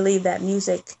really believe that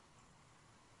music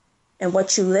and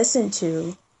what you listen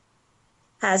to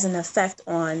has an effect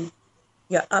on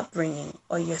your upbringing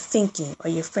or your thinking or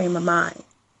your frame of mind.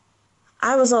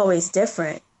 I was always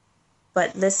different,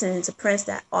 but listening to Prince,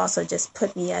 that also just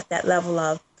put me at that level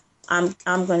of I'm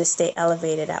going to stay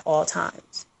elevated at all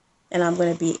times. And I'm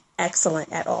going to be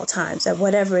excellent at all times at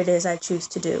whatever it is I choose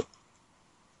to do.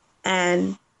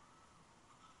 And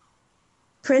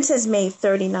Prince has made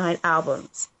 39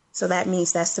 albums. So that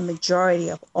means that's the majority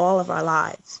of all of our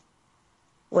lives.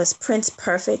 Was Prince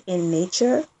perfect in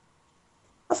nature?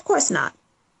 Of course not.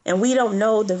 And we don't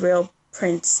know the real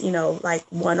Prince, like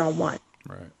one-on-one.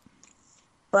 Right.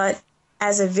 But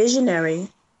as a visionary,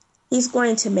 he's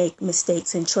going to make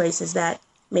mistakes and choices that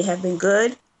may have been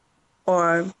good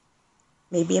or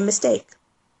maybe a mistake.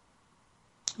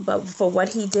 But for what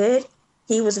he did,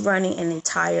 he was running an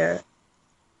entire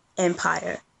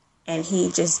empire. And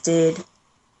he just did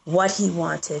what he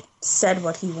wanted, said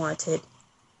what he wanted,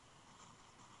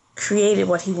 created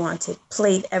what he wanted,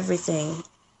 played everything.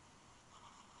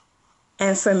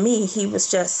 And for me, he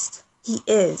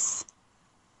is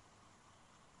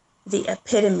the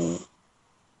epitome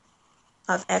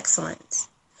of excellence.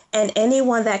 And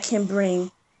anyone that can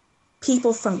bring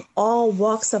people from all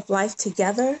walks of life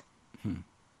together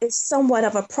is somewhat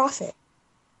of a prophet.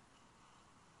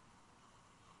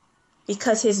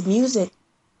 Because his music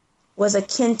was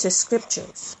akin to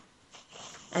scriptures.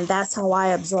 And that's how I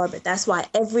absorb it. That's why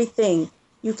everything,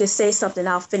 you could say something,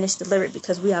 I'll finish the lyric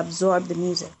because we absorb the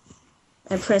music.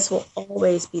 And Prince will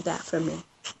always be that for me.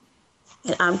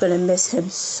 And I'm going to miss him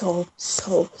so,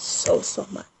 so, so, so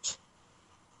much.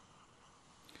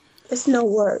 There's no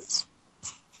words.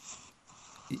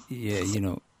 Yeah,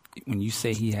 when you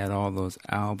say he had all those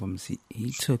albums,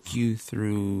 he took you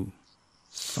through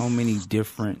so many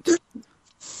different,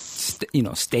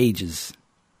 stages.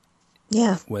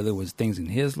 Yeah. Whether it was things in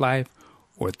his life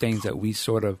or things that we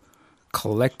sort of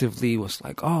collectively was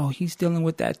like, oh, he's dealing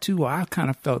with that too. Or I kind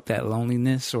of felt that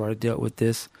loneliness, or I dealt with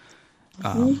this.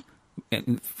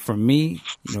 And for me,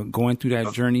 going through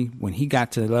that journey, when he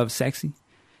got to Love Sexy,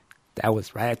 that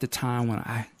was right at the time when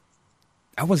I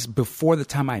was before the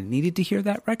time I needed to hear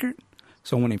that record.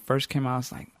 So when it first came out, I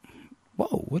was like,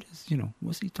 whoa,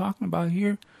 what's he talking about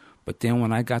here? But then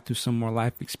when I got through some more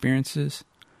life experiences,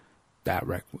 that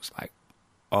record was like,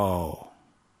 oh,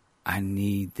 I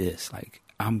need this. Like,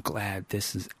 I'm glad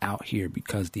this is out here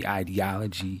because the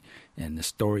ideology and the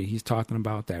story he's talking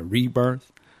about, that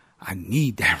rebirth, I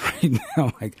need that right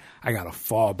now. Like, I got to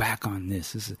fall back on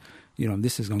this. This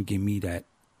is going to give me that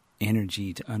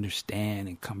energy to understand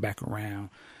and come back around.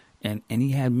 And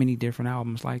he had many different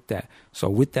albums like that. So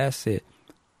with that said,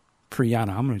 Priyana,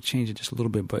 I'm going to change it just a little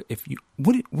bit. But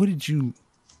what did you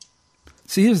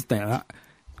See, here's the thing.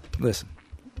 Listen,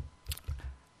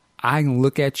 I can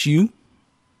look at you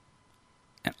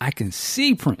and I can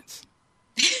see Prince.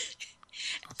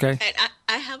 Okay? And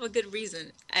I have a good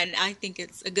reason, and I think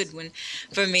it's a good one.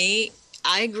 For me,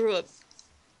 I grew up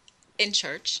in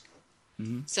church,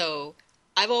 so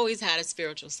I've always had a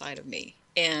spiritual side of me.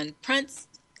 And Prince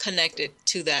connected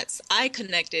to that. I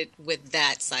connected with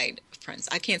that side of Prince.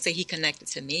 I can't say he connected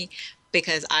to me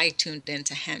because I tuned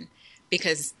into him,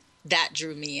 because that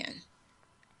drew me in,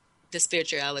 the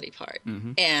spirituality part.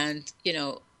 And, you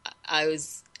know, I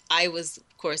was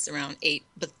of course around 8,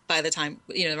 but by the time,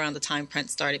 you know, around the time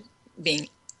Prince started being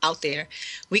out there,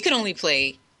 we could only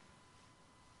play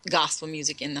gospel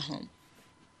music in the home.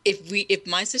 If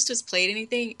my sisters played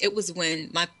anything, it was when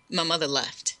my mother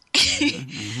left.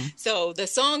 So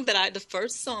the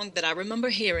first song that I remember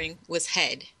hearing was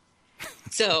Head.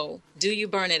 So, Do You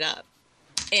Burn It Up?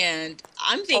 And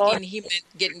I'm thinking he meant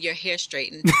getting your hair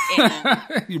straightened.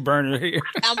 And you burn your hair.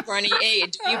 I'm burning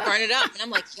it. Do you burn it up? And I'm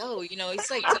like, yo, you know, it's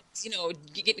like, you know,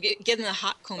 getting the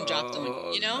hot comb dropped on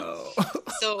you, you know? No.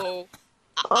 So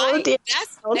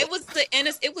it was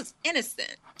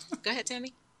innocent. Go ahead,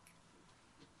 Tammy.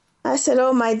 I said,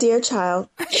 oh, my dear child.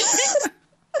 That's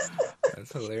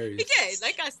hilarious. Yeah,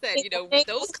 like I said, you know,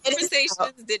 those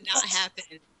conversations did not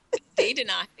happen. They did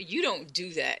not. You don't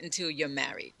do that until you're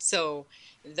married. So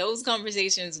those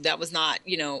conversations, that was not,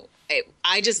 you know,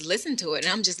 I just listened to it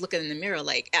and I'm just looking in the mirror,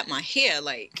 like at my hair,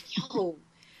 like, yo,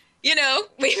 you know,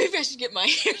 maybe I should get my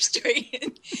hair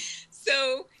straightened.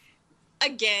 So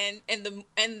again, and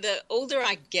the older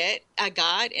I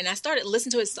got, and I started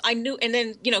listening to it, I knew, and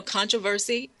then, you know,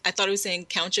 Controversy, I thought it was saying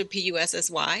Counter, Pussy.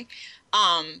 Because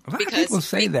people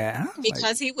say that.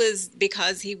 Because he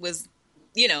was,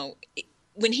 you know,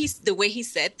 when the way he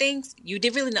said things, you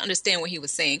didn't really understand what he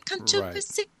was saying.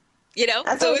 Controversy, you know.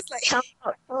 So it's like, count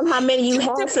how many you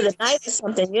have for the night or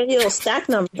something. Your little stack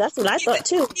number. That's what I thought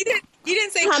too. He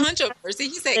didn't say controversy.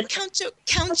 He said concho.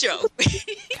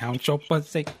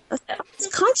 Controversy. It's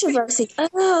controversy.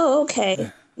 Oh,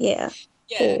 okay. Yeah.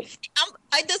 Yeah. Cool.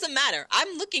 It doesn't matter.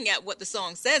 I'm looking at what the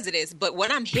song says it is, but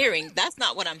what I'm hearing, that's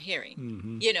not what I'm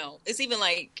hearing. You know, it's even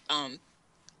like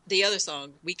the other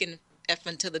song, We Can F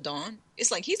Until the Dawn.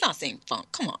 It's like, he's not saying funk.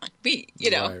 Come on. You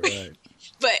know. Right.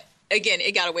 But again,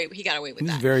 he got away with that.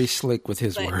 He's very slick with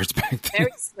his words back then.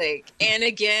 Very slick. And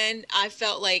again, I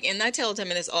felt like, and I tell him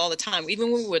this all the time,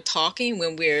 even when we're talking,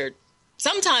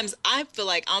 sometimes I feel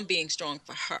like I'm being strong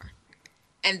for her.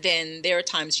 And then there are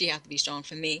times she has to be strong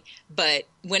for me. But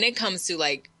when it comes to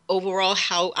like overall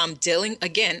how I'm dealing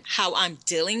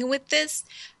with this,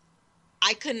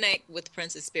 I connect with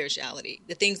Prince's spirituality.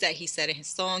 The things that he said in his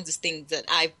songs, the things that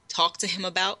I've talked to him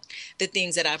about, the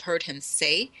things that I've heard him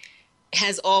say,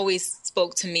 has always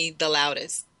spoke to me the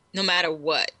loudest, no matter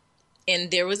what. And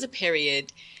there was a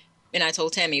period, and I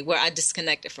told Tammy, where I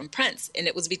disconnected from Prince. And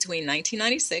it was between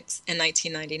 1996 and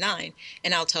 1999.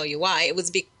 And I'll tell you why. It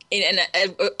was and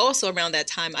also around that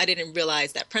time, I didn't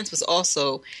realize that Prince was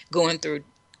also going through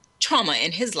trauma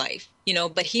in his life, you know,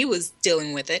 but he was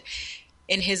dealing with it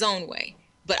in his own way.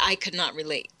 But I could not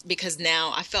relate, because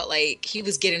now I felt like he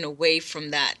was getting away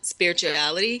from that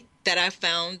spirituality that I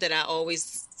found that I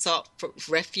always sought for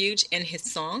refuge in his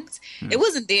songs. It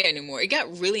wasn't there anymore. It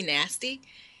got really nasty,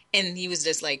 and he was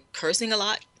just like cursing a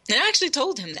lot. And I actually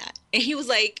told him that. And he was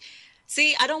like,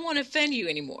 see, I don't want to offend you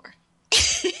anymore.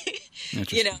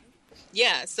 You know?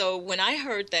 Yeah. So when I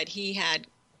heard that he had,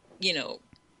 you know,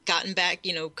 gotten back,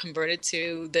 you know, converted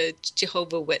to the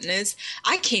Jehovah Witness,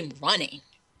 I came running,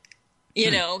 you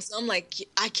know? So I'm like,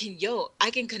 I can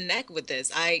connect with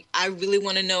this. I really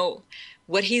want to know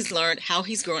what he's learned, how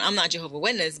he's grown. I'm not Jehovah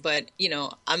Witness, but, you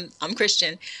know, I'm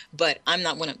Christian, but I'm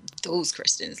not one of those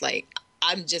Christians. Like,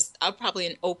 I'm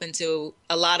probably open to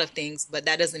a lot of things, but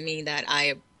that doesn't mean that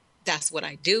that's what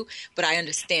I do, but I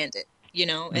understand it, you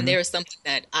know? And there is something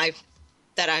that I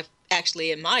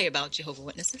actually admire about Jehovah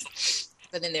Witnesses.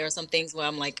 But then there are some things where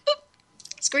I'm like, oh,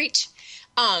 screech.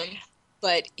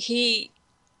 But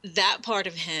that part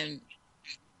of him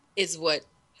is what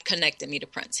connected me to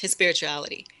Prince, his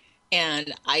spirituality.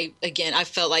 And I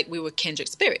felt like we were kindred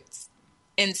spirits.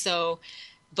 And so,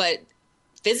 but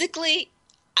physically,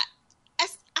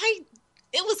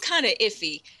 it was kind of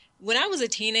iffy. When I was a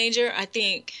teenager, I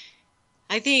think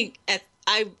I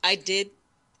did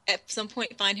at some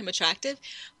point find him attractive,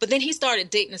 but then he started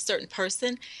dating a certain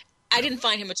person. I didn't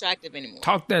find him attractive anymore.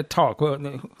 Talk that talk. Well,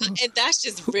 and that's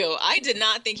just real. I did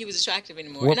not think he was attractive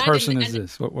anymore. What person is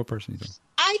this? What person is this?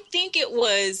 I think it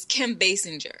was Kim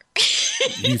Basinger.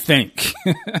 You think?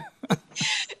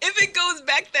 If it goes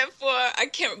back that far, I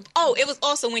can't. Oh, it was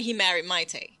also when he married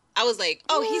Maite. I was like,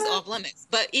 oh, he's off limits.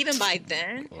 But even by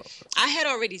then, I had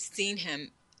already seen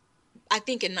him, I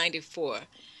think in 94,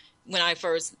 when I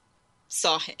first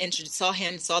saw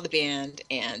him, saw the band,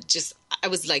 and just, I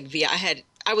was like,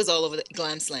 I was all over the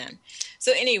Glam Slam.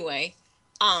 So anyway,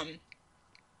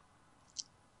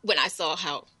 when I saw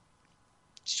how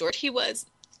short he was,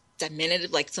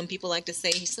 diminutive, like some people like to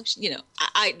say, he's so,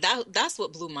 that's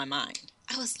what blew my mind.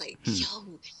 I was like,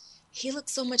 yo, he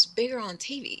looks so much bigger on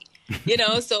TV,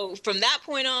 So from that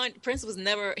point on, Prince was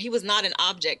not an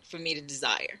object for me to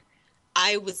desire.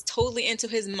 I was totally into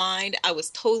his mind. I was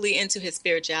totally into his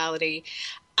spirituality.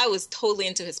 I was totally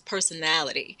into his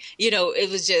personality.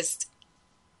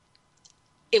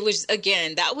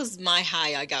 Again, that was my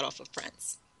high I got off of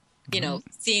Prince.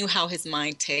 Seeing how his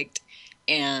mind ticked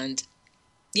and,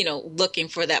 looking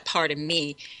for that part of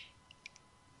me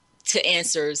to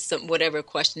answer whatever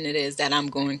question it is that I'm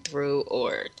going through,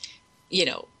 or,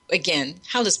 again,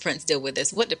 how does Prince deal with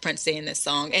this? What did Prince say in this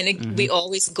song? And we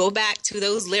always go back to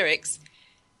those lyrics,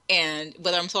 and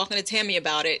whether I'm talking to Tammy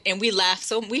about it, and we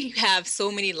have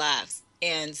so many laughs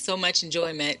and so much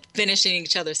enjoyment finishing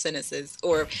each other's sentences.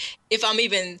 Or if I'm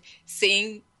even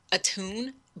singing a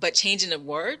tune but changing the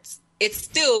words, it's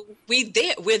still, we're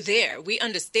there, we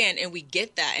understand, and we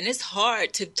get that. And it's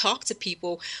hard to talk to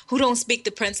people who don't speak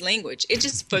the Prince language. It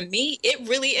just, for me, it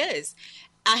really is.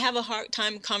 I have a hard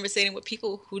time conversating with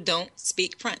people who don't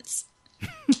speak Prince.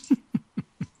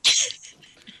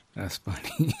 That's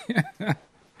funny.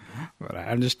 But I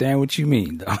understand what you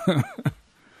mean, though.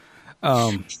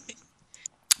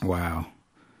 Wow.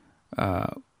 I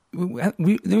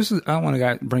want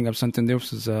to bring up something. There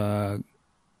was,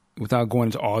 without going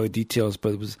into all the details,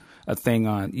 but it was a thing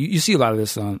on, you see a lot of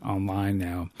this online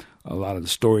now. A lot of the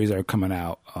stories that are coming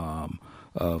out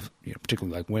of,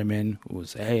 particularly like women who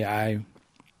say, hey, I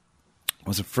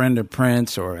was a friend of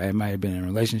Prince, or I might have been in a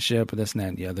relationship, or this and that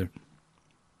and the other.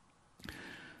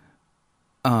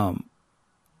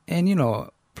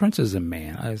 And Prince is a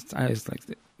man. I was like,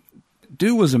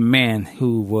 dude was a man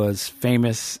who was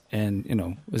famous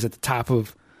and, was at the top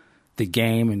of the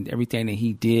game and everything that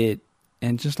he did.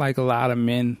 And just like a lot of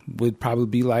men would probably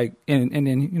be like, and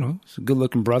then, he's a good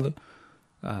looking brother,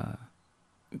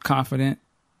 confident.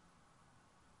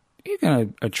 You're going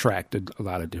to attract a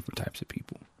lot of different types of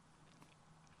people.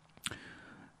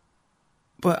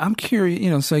 But I'm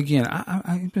curious, so again,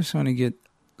 I just want to get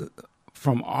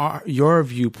from your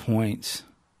viewpoints,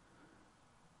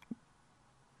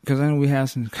 because I know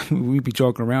we be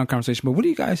joking around conversation, but what do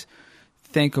you guys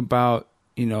think about,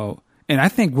 and I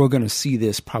think we're going to see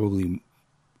this probably,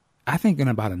 I think in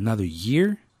about another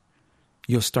year,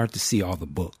 you'll start to see all the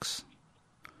books.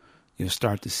 You'll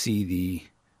start to see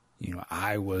the,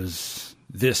 I was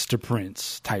this to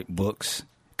Prince type books.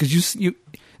 Because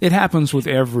it happens with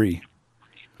every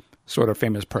sort of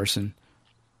famous person.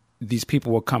 These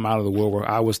people will come out of the world where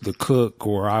I was the cook,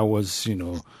 or I was,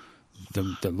 the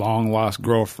long lost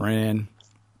girlfriend.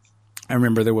 I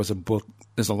remember there was a book.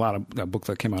 There's a lot of books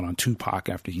that came out on Tupac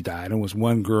after he died. And it was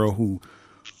one girl who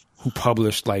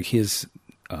published like his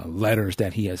letters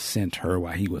that he had sent her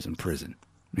while he was in prison.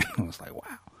 I was like,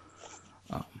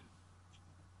 wow.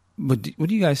 But what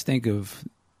do you guys think of?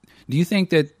 Do you think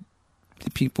that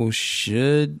people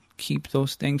should keep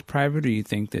those things private, or do you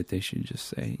think that they should just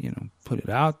say, put it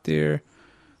out there?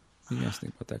 What do you guys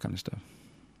think about that kind of stuff?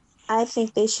 I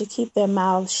think they should keep their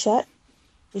mouths shut,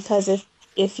 because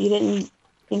if you didn't,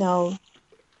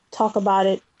 talk about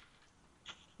it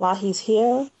while he's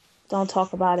here, don't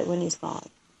talk about it when he's gone.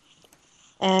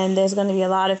 And there's going to be a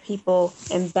lot of people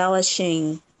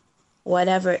embellishing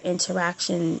whatever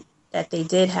interaction that they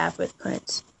did have with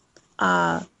Prince,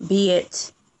 be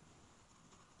it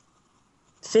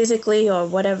physically or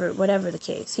whatever the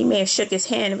case. He may have shook his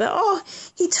hand, but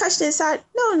he touched his side.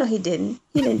 No, he didn't.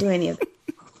 He didn't do any of it.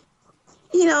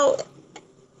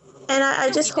 And I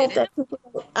just hope that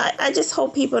I just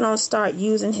hope people don't start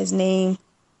using his name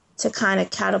to kind of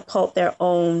catapult their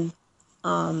own,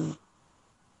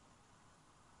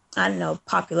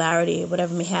 popularity or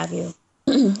whatever may have you.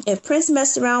 If Prince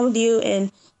messed around with you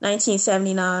in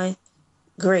 1979,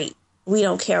 great. We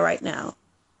don't care right now.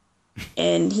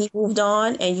 And he moved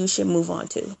on, and you should move on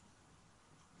too.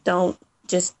 Don't,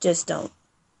 just don't.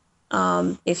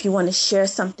 If you want to share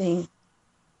something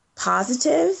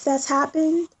positive that's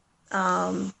happened,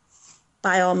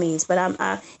 by all means. But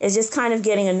it's just kind of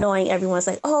getting annoying. Everyone's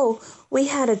like, oh, we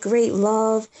had a great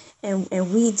love, and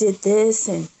we did this,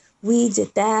 and we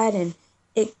did that, and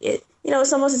it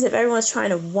it's almost as if everyone's trying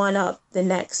to one up the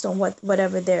next on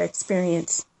whatever their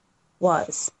experience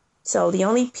was. So the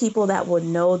only people that would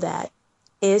know that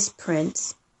is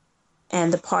Prince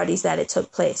and the parties that it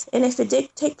took place. And if it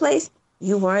did take place,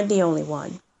 you weren't the only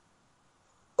one.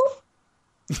 Ooh.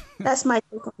 That's my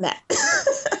take on that.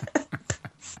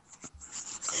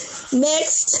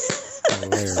 Next.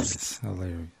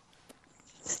 Hilarious.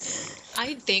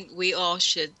 I think we all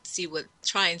should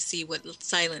try and see what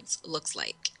silence looks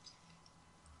like.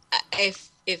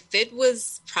 If it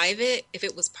was private, if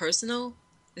it was personal,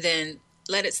 then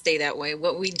let it stay that way.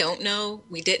 What we don't know,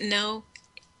 we didn't know.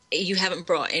 You haven't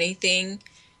brought anything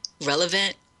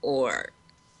relevant or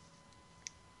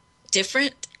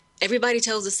different. Everybody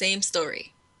tells the same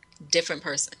story, different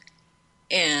person.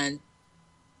 And,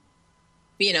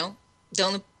 you know,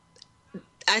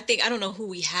 I don't know who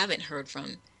we haven't heard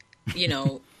from, you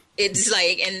know. It's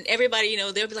like, and everybody, you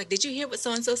know, they'll be like, did you hear what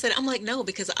so-and-so said? I'm like, no,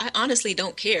 because I honestly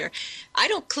don't care. I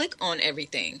don't click on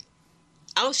everything.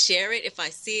 I'll share it if I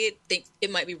see it, think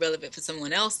it might be relevant for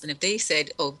someone else. And if they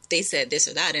said, they said this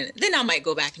or that, and then I might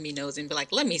go back and be nosy and be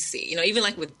like, let me see. You know, even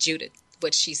like with Judith,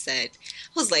 what she said,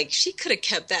 I was like, she could have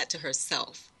kept that to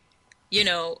herself. You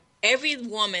know, every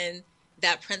woman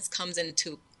that Prince comes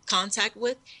into contact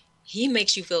with, he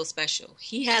makes you feel special.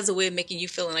 He has a way of making you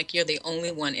feel like you're the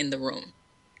only one in the room,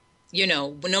 you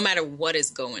know, no matter what is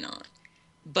going on.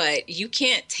 But you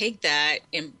can't take that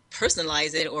and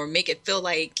personalize it or make it feel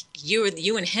like you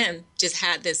and him just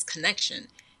had this connection.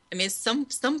 I mean,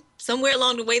 somewhere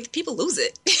along the way, people lose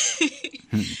it.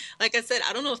 Like I said,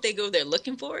 I don't know if they go there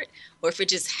looking for it or if it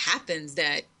just happens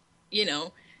that, you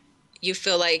know, you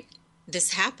feel like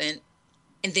this happened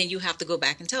and then you have to go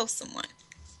back and tell someone.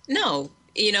 No,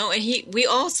 you know, and we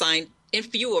all signed.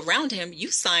 If you were around him, you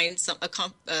signed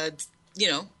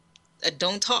a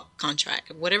don't talk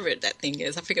contract, whatever that thing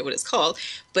is. I forget what it's called,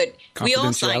 but we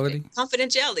all signed it.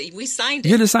 Confidentiality. We signed it.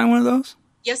 You had to sign one of those?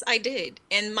 Yes, I did.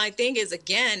 And my thing is,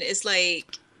 again, it's like,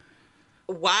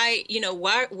 why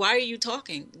are you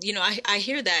talking? You know, I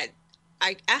hear that.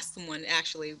 I asked someone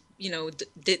actually, you know,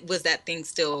 was that thing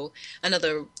still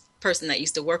another person that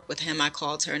used to work with him? I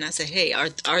called her and I said, hey,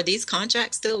 are these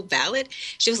contracts still valid?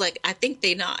 She was like, I think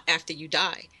they not after you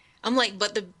die. I'm like,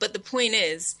 but the point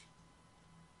is,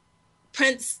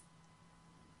 Prince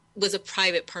was a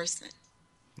private person.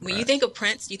 When you think of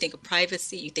Prince, you think of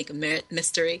privacy, you think of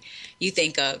mystery, you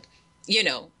think of, you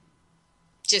know,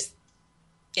 just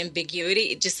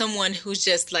ambiguity, just someone who's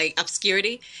just like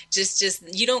obscurity.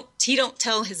 He don't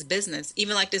tell his business.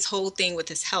 Even like this whole thing with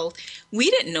his health, we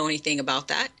didn't know anything about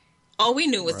that. All we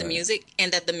knew was the music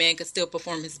and that the man could still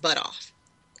perform his butt off.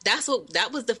 That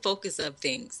was the focus of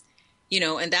things, you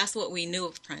know, and that's what we knew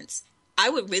of Prince. I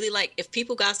would really like if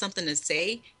people got something to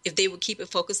say, if they would keep it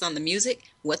focused on the music,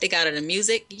 what they got out of the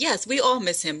music. Yes, we all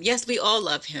miss him. Yes, we all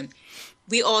love him.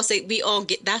 We all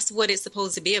get, that's what it's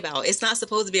supposed to be about. It's not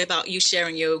supposed to be about you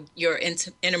sharing your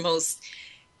innermost,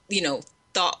 you know,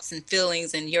 thoughts and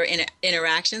feelings and your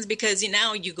interactions, because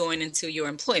now you're going into your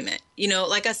employment. You know,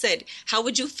 like I said, how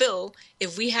would you feel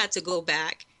if we had to go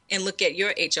back and look at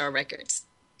your HR records,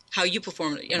 how you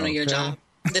performed, you know, your job?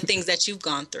 The things that you've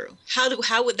gone through.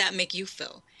 How would that make you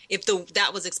feel if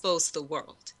that was exposed to the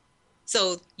world?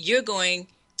 So you're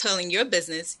telling your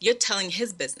business, you're telling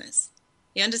his business.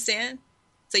 You understand?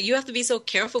 So you have to be so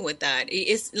careful with that.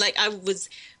 It's like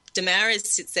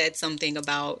Damaris said something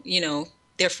about, you know,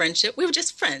 their friendship. We were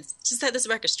just friends. Just set this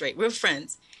record straight. We were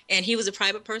friends. And he was a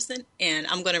private person, and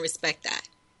I'm going to respect that.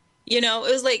 You know,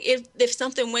 it was like if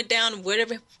something went down,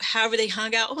 however they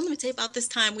hung out, let me tell you about this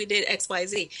time we did X, Y,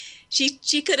 Z.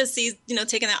 She could have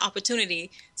taken that opportunity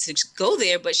to go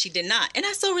there, but she did not. And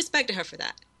I still respected her for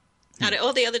that. Out of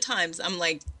all the other times, I'm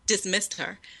like, dismissed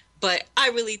her. But I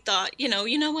really thought, you know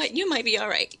what? You might be all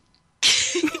right.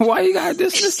 Why you got to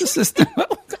dismiss the system?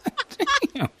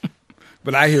 Damn.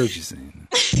 But I hear what you're saying.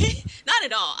 Not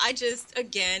at all. I just,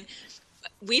 again,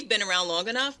 we've been around long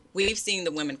enough. We've seen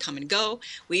the women come and go.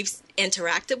 We've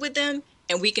interacted with them,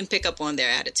 and we can pick up on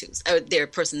their attitudes or their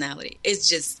personality. It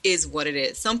just is what it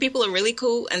is. Some people are really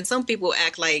cool, and some people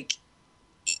act like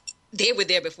they were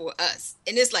there before us.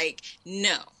 And it's like,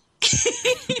 no.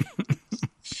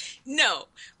 No.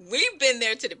 We've been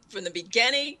there from the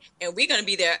beginning, and we're going to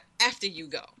be there after you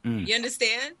go. You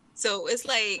understand? So it's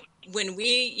like when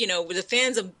we, you know, the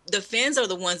fans are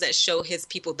the ones that show his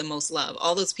people the most love.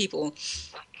 All those people,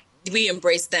 we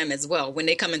embrace them as well when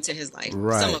they come into his life.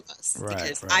 Right, some of us,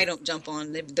 because I don't jump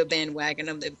on the bandwagon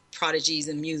of the prodigies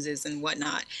and muses and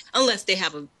whatnot, unless they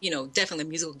have definitely a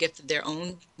musical gift of their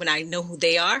own. When I know who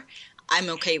they are, I'm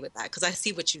okay with that because I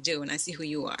see what you do and I see who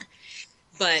you are.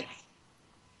 But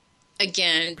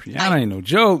again, Rihanna ain't no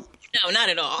joke. No, not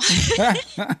at all.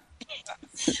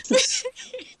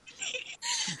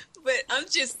 But I'm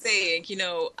just saying, you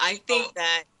know, I think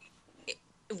that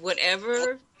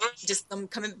whatever, just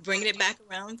bringing it back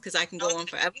around, because I can go on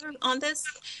forever on this.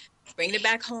 Bringing it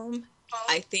back home.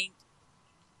 I think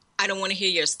I don't want to hear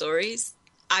your stories.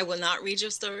 I will not read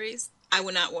your stories. I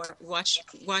will not watch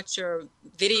your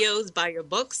videos, buy your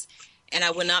books, and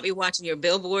I will not be watching your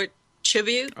Billboard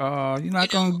tribute. You're not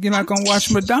gonna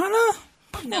watch Madonna?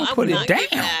 No, I would not give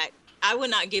that. I would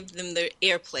not give them the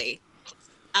airplay.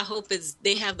 I hope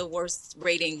they have the worst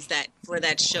ratings for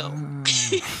that show.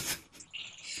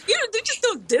 They just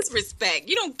don't disrespect.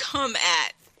 You don't come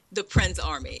at the Prince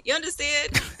Army. You understand?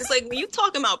 It's like when you're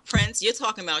talking about Prince, you're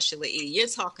talking about Sheila E. You're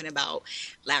talking about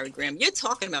Larry Graham. You're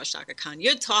talking about Shaka Khan.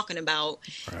 You're talking about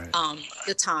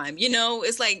the time.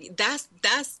 It's like that's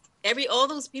all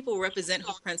those people represent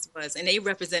who Prince was, and they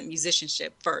represent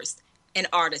musicianship first and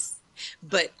artists.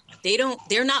 But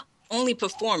they're not only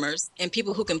performers and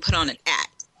people who can put on an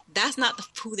act. That's not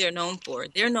who they're known for.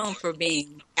 They're known for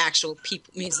being actual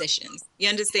people, musicians. You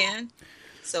understand?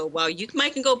 So while you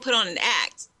might can go put on an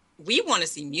act, we want to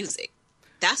see music.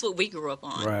 That's what we grew up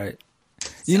on. Right.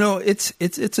 So,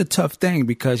 it's a tough thing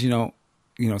because,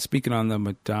 speaking on the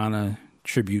Madonna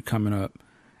tribute coming up,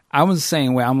 I was the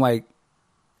same way. I'm like,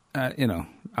 I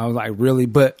was like, really?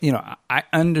 But, I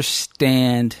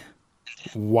understand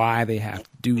why they have to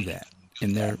do that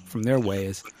from their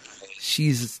ways.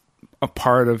 She's a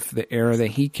part of the era that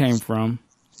he came from.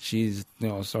 She's,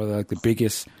 sort of like the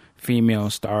biggest female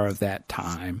star of that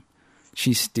time.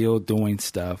 She's still doing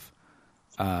stuff.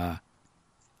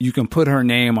 You can put her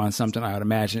name on something, I would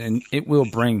imagine, and it will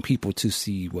bring people to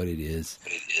see what it is.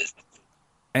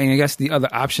 And I guess the other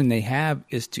option they have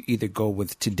is to either go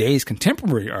with today's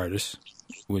contemporary artists,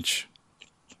 which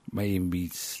may even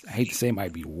be, I hate to say,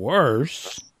 might be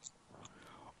worse,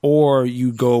 or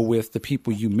you go with the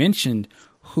people you mentioned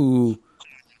who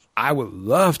I would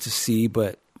love to see,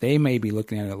 but they may be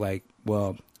looking at it like,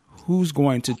 well, who's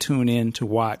going to tune in to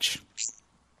watch,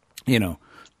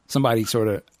 somebody sort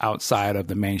of outside of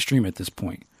the mainstream at this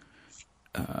point?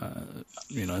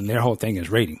 And their whole thing is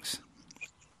ratings.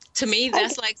 To me,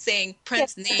 that's like saying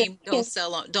Prince's name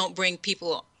don't bring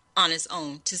people on his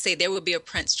own. To say there would be a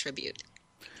Prince tribute,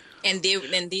 and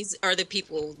these are the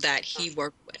people that he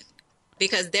worked with,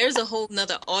 because there's a whole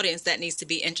nother audience that needs to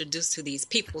be introduced to these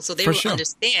people, so they will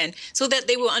understand, so that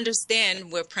they will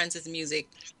understand where Prince's music,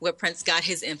 where Prince got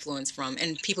his influence from,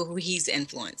 and people who he's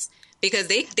influenced, because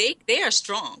they are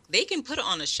strong. They can put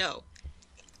on a show.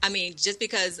 I mean, just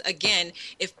because, again,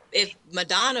 if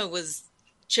Madonna was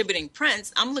tributing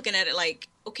Prince, I'm looking at it like,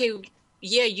 okay,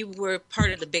 yeah, you were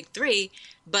part of the big three,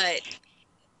 but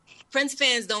Prince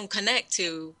fans don't connect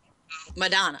to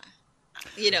Madonna.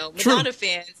 Madonna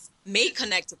fans may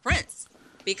connect to Prince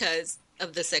because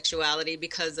of the sexuality,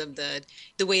 because of the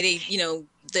way they,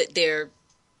 the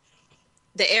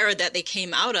era that they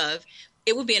came out of.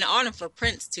 It would be an honor for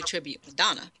Prince to tribute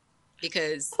Madonna,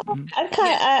 because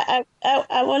I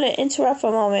want to interrupt for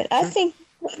a moment. I think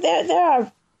there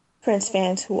are Prince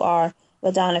fans who are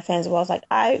Madonna fans as well. It's like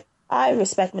I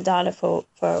respect Madonna for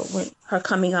her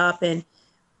coming up, and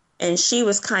she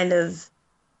was kind of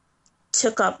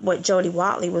took up what Jodie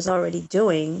Watley was already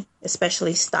doing,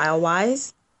 especially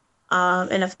style-wise.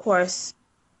 And of course,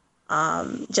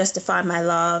 Justify My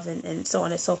Love and so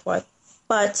on and so forth.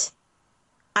 But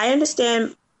I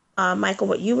understand, Michael,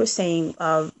 what you were saying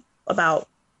about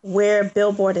where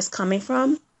Billboard is coming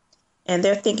from, and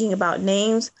they're thinking about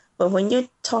names. But when you're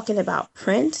talking about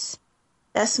Prince,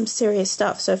 that's some serious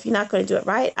stuff. So if you're not going to do it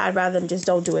right, I'd rather them just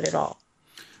don't do it at all.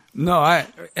 No,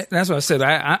 that's what I said.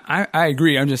 I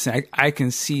agree. I'm just saying I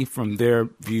can see from their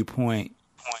viewpoint,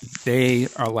 they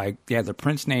are like, yeah, the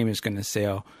Prince name is going to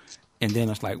sell. And then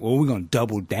it's like, well, we're going to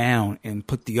double down and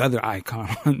put the other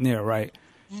icon on there, right?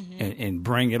 Mm-hmm. And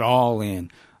bring it all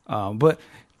in. But,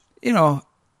 and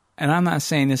I'm not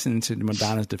saying this into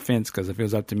Madonna's defense, because if it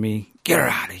was up to me, get her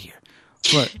out of here.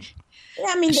 But yeah,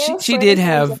 I mean, she did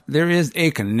have, there is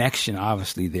a connection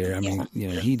obviously there. I mean,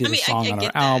 he did a song on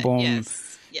her album.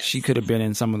 Yes. She could have been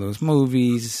in some of those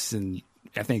movies. And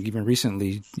I think even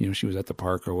recently, she was at the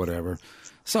park or whatever.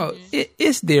 So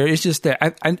it's there. It's just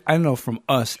that I know from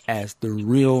us as the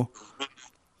real,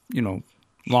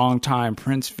 longtime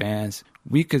Prince fans,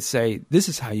 we could say, this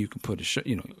is how you can put a show,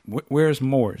 where's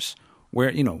Morris?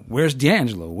 Where's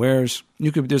D'Angelo?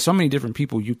 There's so many different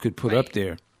people you could put up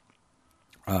there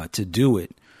to do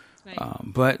it.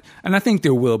 Right. And I think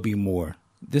there will be more.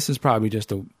 This is probably just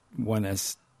the one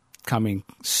that's coming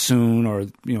soon, or,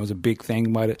 is a big thing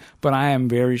about it. But I am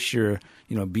very sure,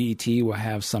 BET will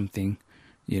have something,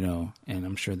 and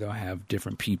I'm sure they'll have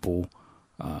different people.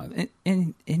 And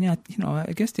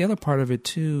I guess the other part of it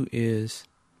too is,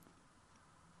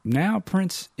 now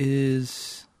Prince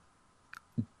is,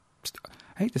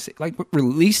 I hate to say, like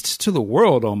released to the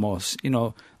world almost. You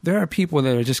know, there are people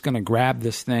that are just going to grab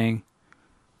this thing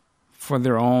for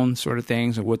their own sort of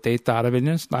things or what they thought of it. And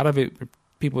there's a lot of it,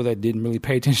 people that didn't really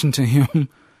pay attention to him, exactly.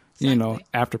 You know,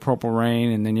 after Purple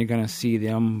Rain, and then you're going to see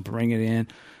them bring it in.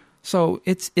 So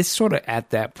it's sort of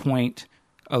at that point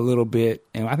a little bit.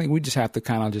 And I think we just have to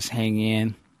kind of just hang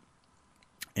in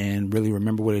and really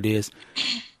remember what it is.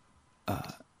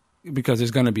 Because there's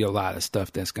going to be a lot of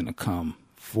stuff that's going to come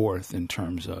forth in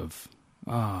terms of,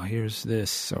 oh, here's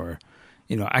this, or,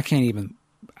 you know, I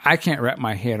can't wrap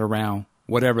my head around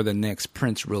whatever the next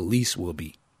Prince release will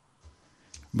be.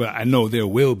 But I know there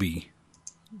will be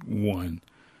one,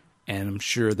 and I'm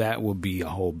sure that will be a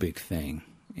whole big thing,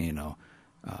 you know.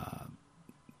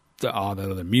 All that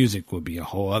other music will be a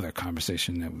whole other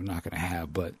conversation that we're not going to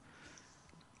have. But,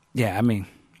 yeah, I mean,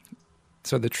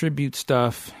 so the tribute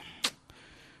stuff,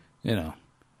 you know,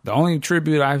 the only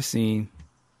tribute I've seen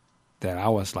that I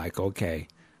was like, okay,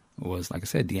 was, like I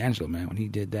said, D'Angelo, man. When he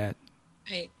did that,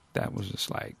 right. That was just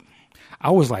like,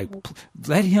 I was like,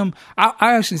 let him. I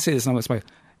actually say this on this way.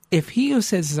 If he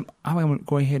says, I'm going to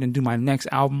go ahead and do my next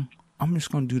album, I'm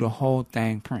just going to do the whole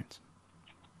thing Prince.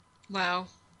 Wow.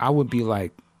 I would be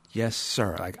like, yes,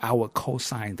 sir. Like, I would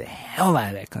co-sign the hell out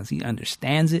of that because he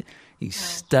understands it. He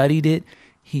studied it.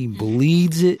 He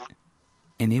bleeds it.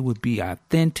 And it would be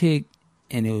authentic.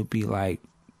 And it would be like,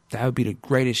 that would be the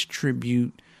greatest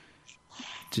tribute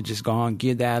to just go on and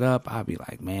give that up. I'd be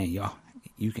like, man, y'all,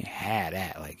 you can have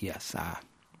that. Like, yes,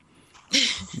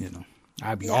 you know,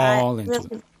 I'd be all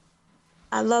into it.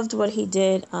 I loved what he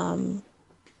did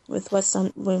with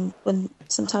when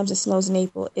Sometimes It Snows in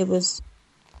April. It was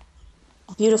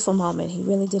a beautiful moment. He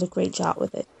really did a great job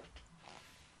with it.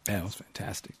 Yeah, it was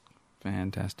fantastic.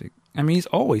 Fantastic. I mean, he's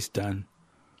always done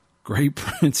great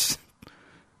Prince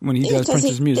when he does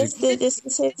Prince's music. This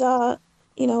is his,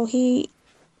 you know,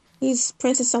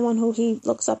 Prince is someone who he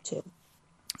looks up to.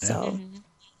 So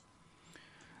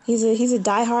he's a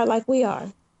diehard like we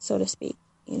are, so to speak,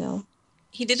 you know.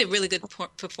 He did a really good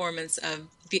performance of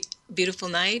Beautiful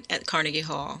Night at Carnegie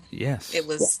Hall. Yes. It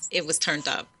was turned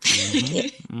up.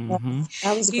 Mm-hmm. Mm-hmm.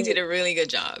 That was he did a really good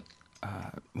job.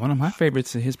 One of my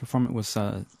favorites of his performance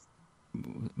was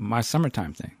My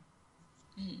Summertime Thing.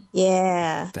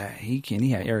 Yeah. That he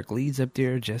had Eric Leeds up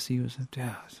there, Jesse was up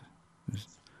there.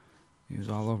 He was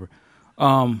all over.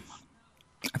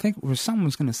 I think someone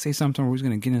was going to say something, or we was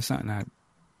going to get into something. I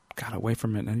got away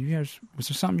from it. And was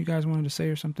there something you guys wanted to say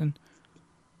or something?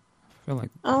 I feel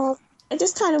like. I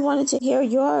just kind of wanted to hear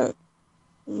your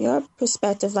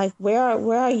perspective. Like, where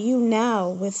are you now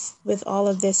with all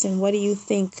of this, and what do you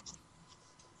think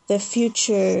the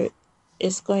future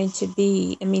is going to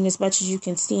be? I mean, as much as you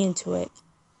can see into it,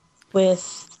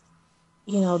 with,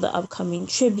 you know, the upcoming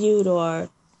tribute or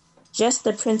just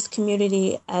the Prince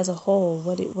community as a whole.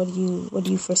 What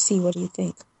do you foresee? What do you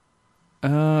think? The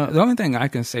only thing I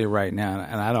can say right now,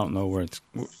 and I don't know where it's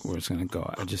going to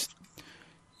go. I just,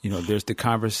 you know, there's the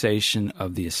conversation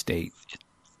of the estate,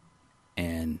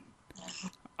 and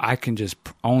I can just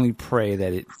only pray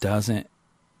that it doesn't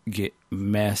get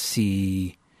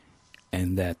messy,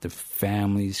 and that the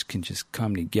families can just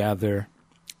come together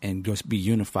and just be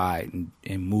unified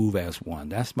and move as one.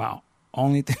 That's my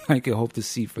only thing I can hope to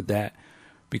see for that,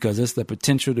 because it's the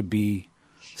potential to be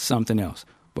something else.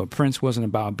 But Prince wasn't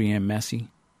about being messy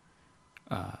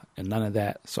and none of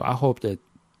that. So I hope that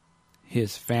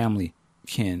his family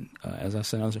can, as I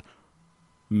said,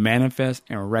 manifest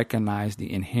and recognize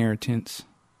the inheritance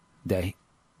that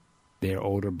their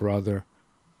older brother,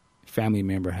 family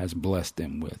member has blessed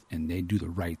them with, and they do the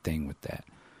right thing with that.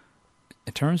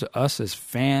 In terms of us as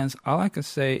fans, all I can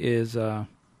say is,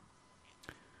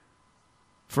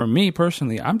 for me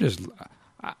personally,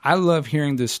 I love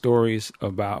hearing the stories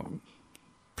about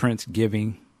Prince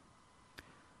giving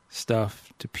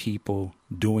stuff to people,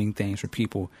 doing things for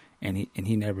people, and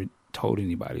he never told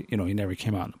anybody. You know, he never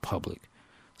came out in the public.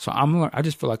 So I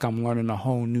just feel like I'm learning a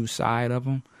whole new side of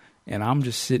him, and I'm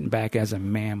just sitting back as a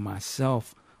man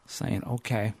myself, saying,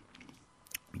 okay,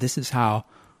 this is how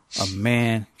a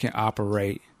man can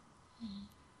operate,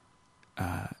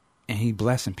 and he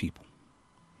blessing people.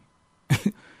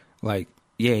 Like,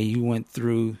 yeah, you went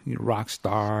through, you know, rock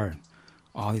star and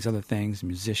all these other things,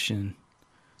 musician,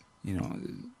 you know,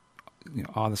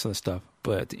 all this other stuff.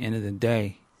 But at the end of the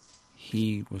day,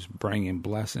 he was bringing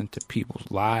blessing to people's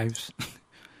lives.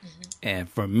 Mm-hmm. And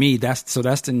for me, that's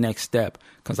the next step.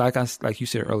 Because like you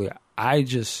said earlier, I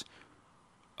just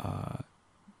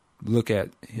look at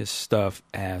his stuff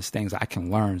as things I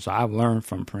can learn. So I've learned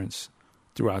from Prince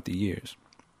throughout the years.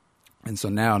 And so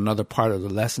now another part of the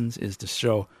lessons is to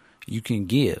show you can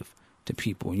give to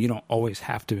people, and you don't always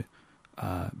have to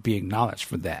be acknowledged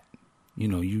for that. You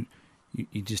know, you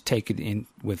just take it in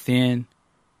within.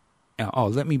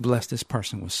 And, let me bless this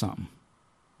person with something.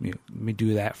 Let me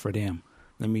do that for them.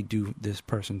 Let me do this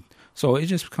person. So it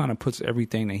just kind of puts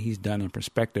everything that he's done in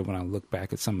perspective when I look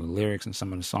back at some of the lyrics and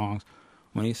some of the songs.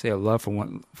 When he say a love for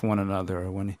one another,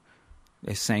 or when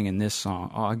they sing in this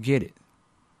song, I get it.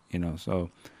 You know, so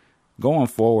going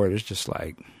forward, it's just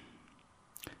like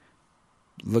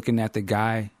looking at the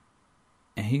guy,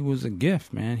 and he was a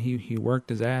gift, man. He worked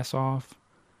his ass off.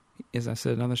 As I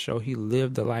said in another show, he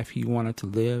lived the life he wanted to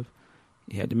live.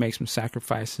 He had to make some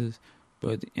sacrifices,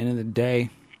 but at the end of the day,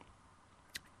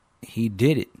 he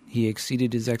did it. He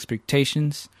exceeded his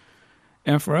expectations.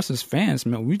 And for us as fans,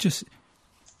 man, we couldn't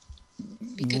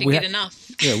get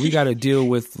enough. Yeah, we got to deal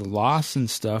with the loss and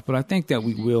stuff, but I think that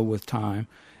we will with time.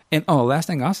 And last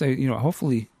thing I'll say, you know,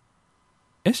 hopefully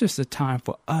it's just a time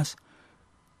for us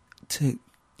to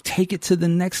take it to the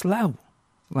next level.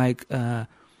 Like, from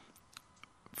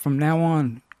now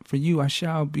on, for you, I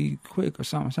shall be quick, or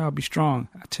something. I shall be strong.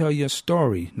 I tell you a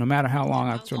story, no matter how long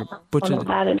I sort of butcher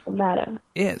it. No matter.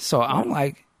 Yeah, so I'm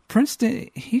like, Princeton,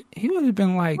 he would have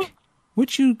been like,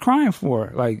 what you crying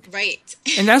for? Like, right.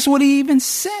 And that's what he even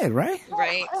said, right?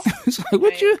 Right. It's like,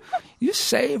 what you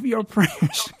save your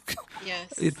prayers.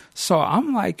 Yes. So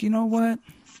I'm like, you know what?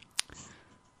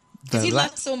 Because he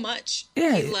left so much.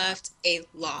 Yeah. He left a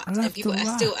lot. And people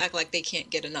still act like they can't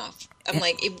get enough. I'm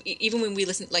like, even when we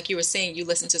listen, like you were saying, you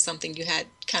listened to something you had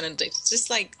kind of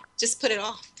just put it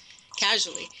off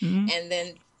casually. Mm-hmm. And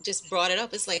then just brought it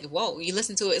up. It's like, whoa, you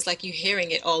listen to it. It's like you're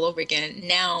hearing it all over again.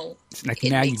 Now, it's like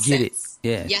now you get it.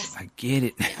 Yeah. Yes. I get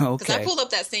it. Okay. Okay. Because I pulled up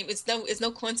that same, it's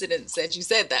no coincidence that you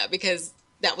said that, because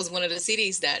that was one of the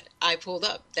CDs that I pulled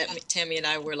up that Tammy and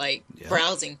I were like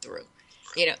browsing through.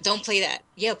 You know, don't play that.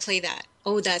 Yeah, play that.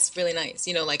 Oh, that's really nice.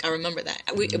 You know, like I remember that.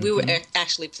 We were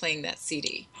actually playing that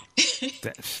CD.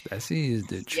 that CD is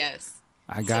the truth. Yes.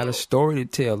 I got a story to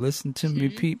tell. Listen to me,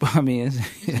 people. I mean,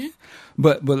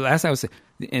 but last I would say,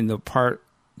 in the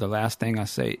last thing I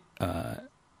say,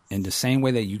 in the same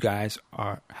way that you guys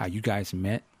are, how you guys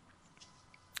met,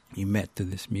 you met through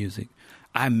this music.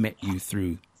 I met you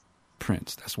through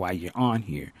Prince. That's why you're on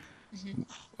here. Mm-hmm.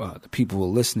 The people were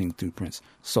listening through Prince.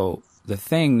 So the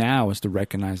thing now is to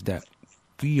recognize that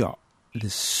we are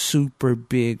this super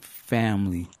big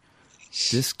family.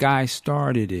 This guy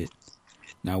started it.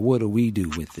 Now, what do we do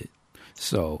with it?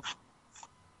 So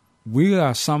we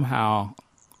are somehow,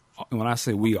 when I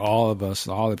say we, all of us,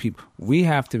 all the people, we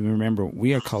have to remember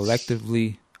we are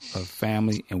collectively a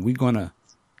family, and we're going to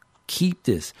keep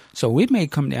this. So it may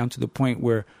come down to the point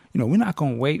where, you know, we're not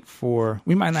going to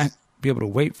we might not be able to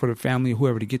wait for the family or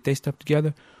whoever to get their stuff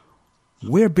together.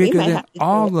 We're bigger than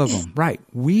all of them. Right.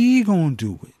 We going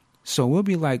to do it. So we'll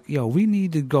be like, yo, we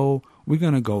need to go. We're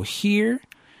going to go here,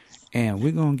 and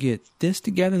we're going to get this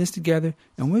together,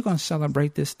 and we're going to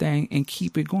celebrate this thing and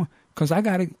keep it going. Because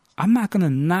I'm not going to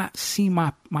not see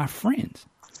my friends.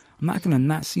 I'm not going to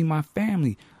not see my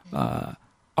family.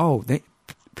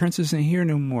 Prince isn't here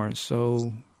no more,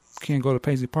 so can't go to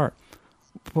Paisley Park.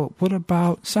 But what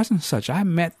about such and such? I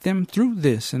met them through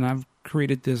this, and I've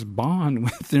created this bond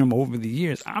with them over the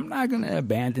years. I'm not going to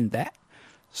abandon that.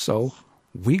 So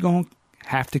we're going to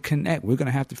have to connect. We're going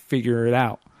to have to figure it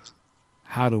out.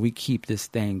 How do we keep this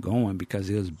thing going? Because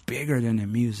it was bigger than the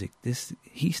music.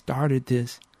 He started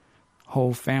this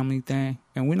whole family thing,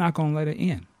 and we're not going to let it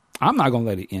end. I'm not going to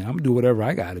let it end. I'm going to do whatever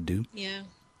I got to do. Yeah.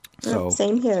 So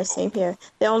same here.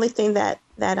 The only thing that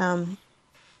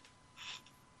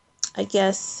I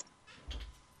guess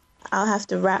I'll have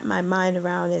to wrap my mind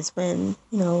around is when,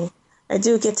 you know, I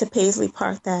do get to Paisley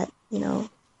Park, that, you know,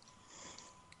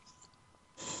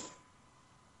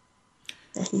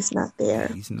 that he's not there.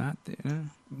 He's not there.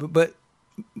 But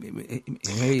maybe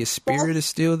his spirit is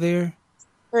still there.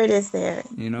 Spirit is there.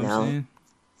 You know what I'm saying?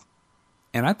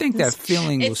 And I think that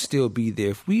feeling will still be there.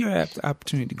 If we have the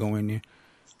opportunity to go in there,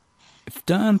 if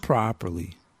done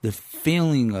properly, the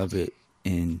feeling of it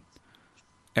and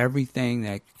everything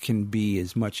that can be,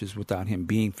 as much as without him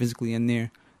being physically in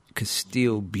there, could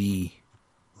still be,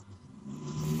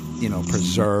 you know,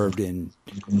 preserved, and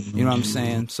you know what I'm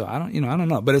saying? So I don't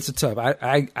know, but it's a tough.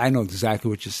 I know exactly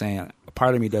what you're saying. A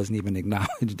part of me doesn't even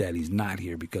acknowledge that he's not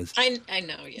here, because I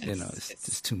know, yes. You know, it's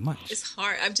just too much. It's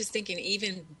hard. I'm just thinking,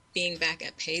 even being back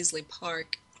at Paisley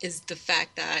Park, is the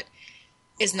fact that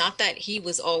it's not that he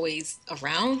was always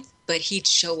around, but he'd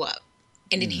show up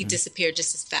and then he'd disappear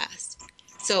just as fast.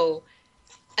 So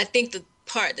I think the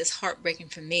part that's heartbreaking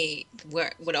for me,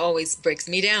 what always breaks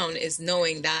me down, is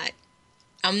knowing that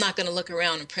I'm not going to look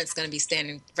around and Prince going to be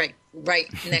standing right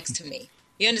next to me.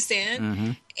 You understand?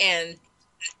 Mm-hmm.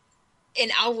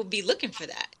 And I will be looking for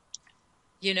that.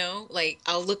 You know, like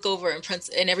I'll look over and Prince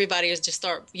and everybody is just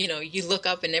start, you know, you look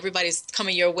up and everybody's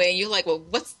coming your way and you're like, well,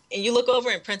 and you look over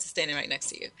and Prince is standing right next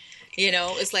to you. You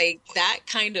know, it's like that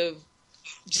kind of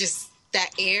just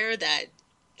that air that,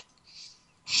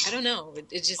 I don't know,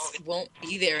 it just won't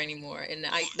be there anymore. And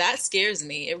that scares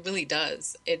me. It really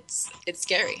does. It's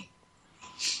scary.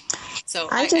 So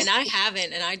I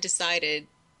decided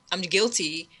I'm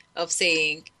guilty of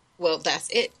saying, well, that's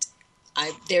it.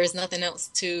 There is nothing else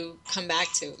to come back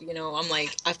to. You know, I'm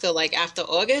like, I feel like after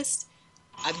August,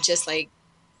 I'm just like,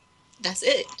 that's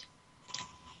it.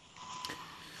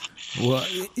 Well,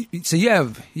 so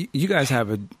you guys have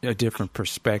a different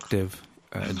perspective,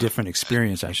 a different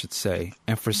experience, I should say.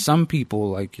 And for some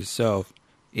people like yourself,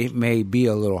 it may be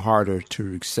a little harder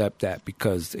to accept that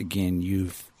because, again,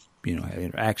 you've, you know, had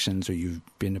interactions or you've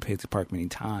been to Paisley Park many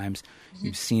times. Mm-hmm.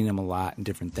 You've seen them a lot and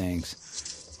different things.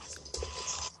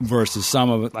 Versus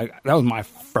some of it, like that was my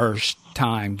first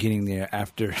time getting there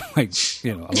after, like,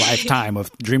 you know, a lifetime of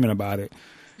dreaming about it.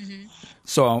 Mm-hmm.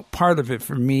 So part of it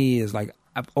for me is like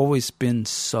I've always been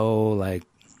so like,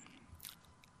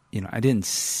 you know, I didn't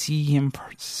see him.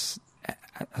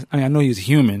 I mean, I know he's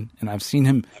human, and I've seen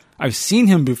him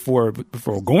before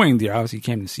going there. Obviously, he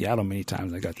came to Seattle many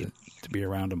times. I got to be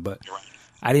around him, but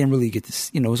I didn't really get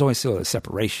to. You know, it was always still a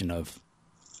separation of.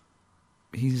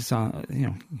 He's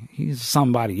he's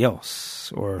somebody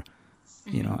else, or,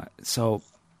 you know, so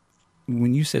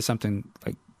when you said something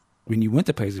like when you went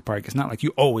to Paisley Park, it's not like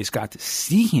you always got to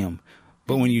see him,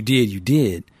 but when you did, you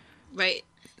did. Right.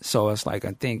 So it's like,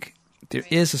 I think there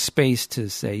is a space to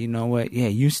say, you know what? Yeah,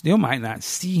 you still might not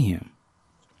see him,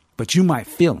 but you might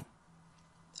feel him.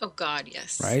 Oh God,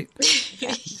 yes. Right.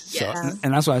 Yes. So,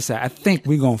 and that's why I said, I think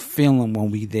we're going to feel him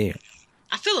when we there.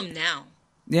 I feel him now.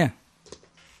 Yeah.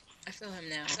 I feel him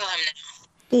now.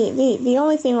 The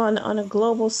only thing on a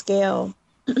global scale,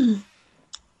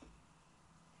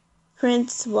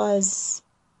 Prince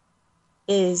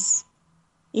is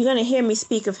you're going to hear me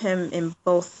speak of him in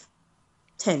both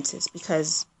tenses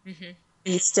because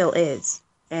he still is.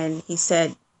 And he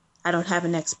said, I don't have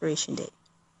an expiration date.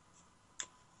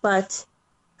 But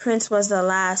Prince was the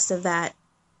last of that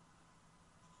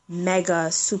mega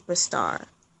superstar.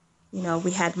 You know,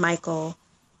 we had Michael,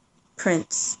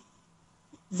 Prince.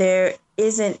 There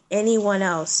isn't anyone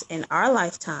else in our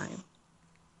lifetime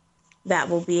that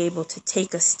will be able to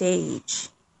take a stage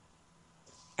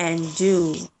and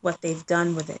do what they've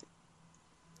done with it.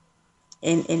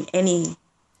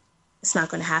 It's not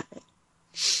going to happen.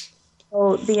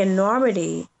 So the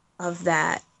enormity of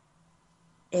that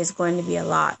is going to be a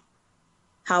lot.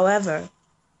 However,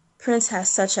 Prince has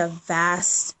such a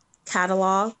vast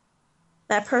catalog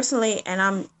that personally,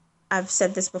 and I've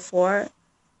said this before,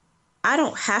 I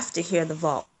don't have to hear the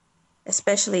vault,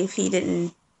 especially if he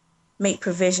didn't make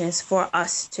provisions for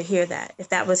us to hear that. If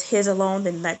that was his alone,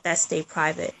 then let that stay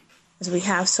private, because we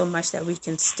have so much that we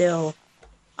can still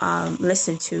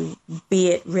listen to, be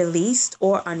it released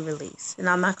or unreleased. And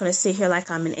I'm not going to sit here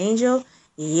like I'm an angel.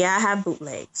 Yeah, I have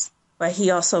bootlegs, but he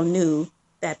also knew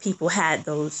that people had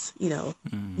those, you know,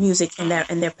 music in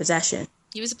their possession.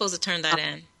 You were supposed to turn that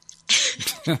in.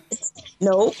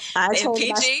 No, I the told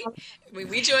MPG. When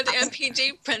we joined the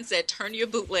MPG, Prince said, "Turn your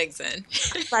bootlegs in."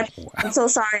 I'm so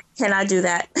sorry. Can I do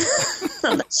that?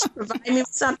 Unless you provide me with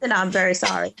something, I'm very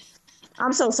sorry.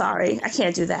 I'm so sorry. I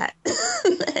can't do that.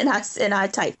 and I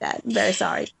typed that. I'm very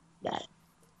sorry. That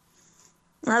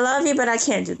I love you, but I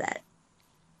can't do that.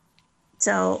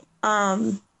 So,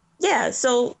 yeah.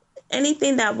 So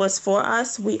anything that was for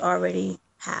us, we already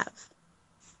have.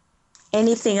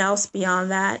 Anything else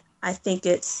beyond that, I think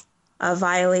it's a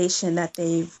violation that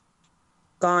they've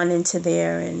gone into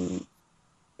there, and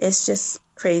it's just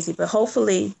crazy. But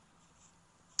hopefully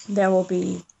there will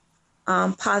be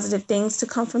positive things to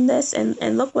come from this.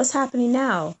 And look what's happening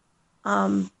now.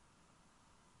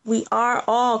 We are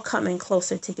all coming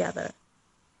closer together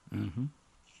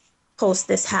post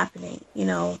this happening, you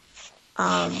know.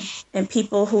 And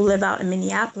people who live out in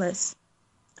Minneapolis,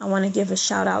 I want to give a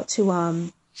shout out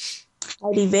to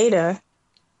Heidi Vader.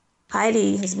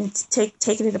 Heidi has been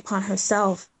taking it upon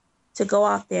herself to go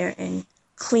out there and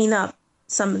clean up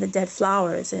some of the dead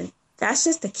flowers. And that's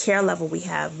just the care level we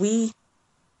have. We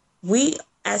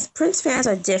as Prince fans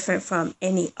are different from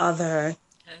any other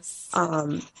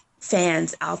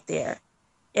fans out there.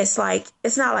 It's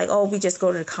not like, oh, we just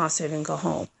go to the concert and go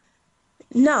home.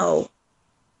 No.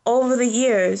 Over the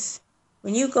years,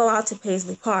 when you go out to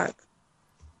Paisley Park,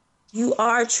 you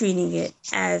are treating it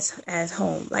as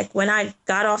home. Like when I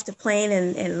got off the plane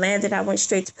and landed, I went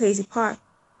straight to Paisley Park.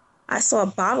 I saw a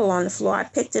bottle on the floor. I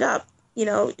picked it up. You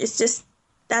know, it's just,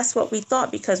 that's what we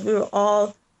thought, because we were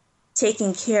all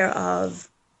taking care of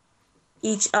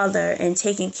each other and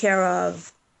taking care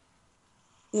of,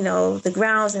 you know, the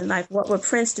grounds, and like what would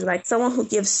Prince do? Like someone who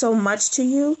gives so much to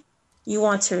you, you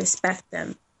want to respect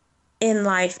them in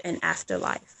life and after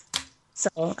life.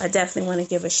 So I definitely want to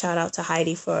give a shout out to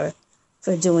Heidi for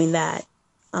doing that,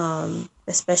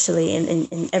 especially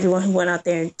and everyone who went out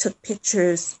there and took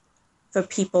pictures for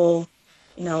people,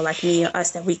 you know, like me or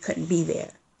us that we couldn't be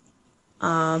there.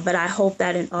 But I hope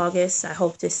that in August, I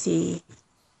hope to see,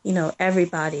 you know,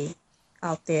 everybody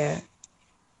out there,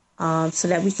 so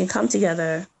that we can come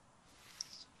together,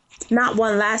 not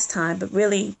one last time, but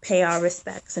really pay our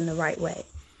respects in the right way.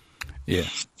 Yeah.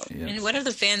 And what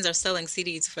other fans are selling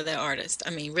CDs for their artist? I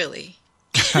mean, really?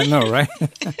 I know, right?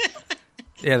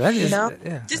 Yeah, that is. You know?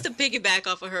 Yeah. Just to piggyback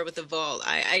off of her with the vault,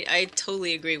 I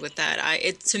totally agree with that.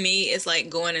 It to me, it's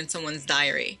like going in someone's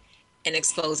diary and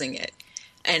exposing it.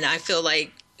 And I feel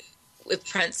like with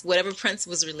Prince, whatever Prince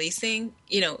was releasing,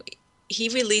 you know, he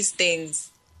released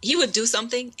things. He would do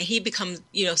something and he'd become,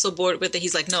 you know, so bored with it.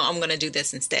 He's like, no, I'm going to do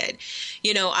this instead.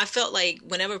 You know, I felt like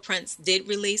whenever Prince did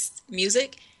release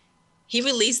music, he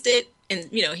released it, and,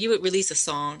 you know, he would release a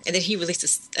song and then he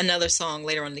released another song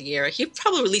later on in the year. He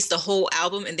probably released the whole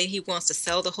album and then he wants to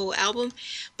sell the whole album.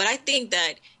 But I think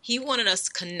that he wanted us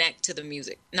to connect to the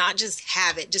music, not just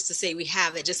have it just to say we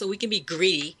have it, just so we can be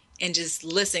greedy and just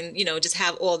listen, you know, just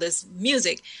have all this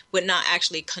music, but not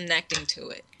actually connecting to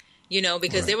it, you know,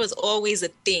 because there was always a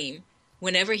theme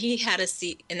whenever he had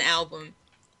an album.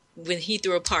 When he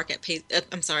threw a party at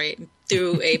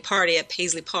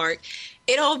Paisley Park,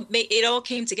 it all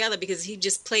came together because he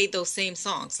just played those same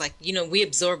songs. Like, you know, we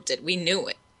absorbed it, we knew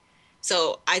it.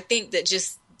 So I think that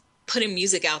just putting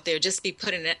music out there, just be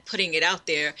putting it out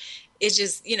there, it's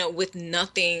just, you know, with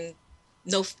nothing,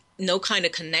 no kind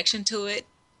of connection to it,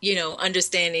 you know,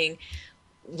 understanding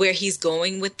where he's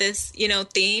going with this, you know,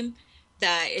 theme,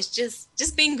 that it's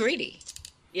just being greedy,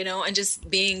 you know, and just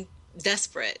being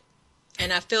desperate.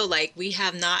 And I feel like we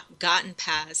have not gotten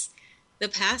past the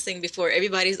passing before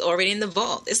everybody's already in the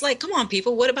vault. It's like, come on,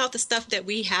 people, what about the stuff that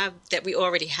we have, that we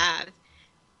already have,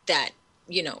 that,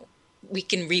 you know, we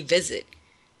can revisit?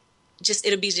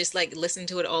 It'll be just like listening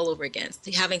to it all over again,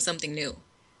 having something new,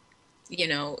 you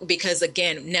know, because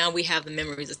again, now we have the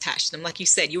memories attached to them. Like you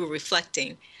said, you were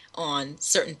reflecting on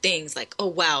certain things like, oh,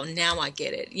 wow, now I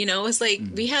get it. You know, it's like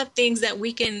we have things that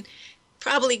we can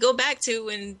probably go back to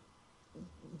and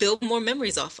build more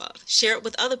memories off of, share it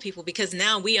with other people, because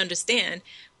now we understand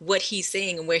what he's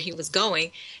saying and where he was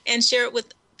going, and share it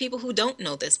with people who don't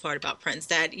know this part about Prince,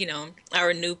 that, you know,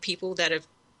 are new people that are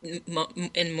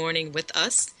in mourning with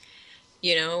us.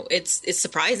 You know, it's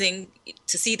surprising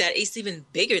to see that it's even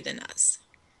bigger than us.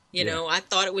 You know, I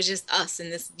thought it was just us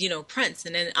and this, you know, Prince.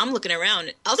 And then I'm looking around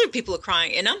and other people are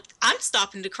crying, and I'm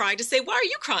stopping to cry to say, why are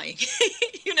you crying?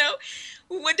 You know,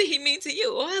 what did he mean to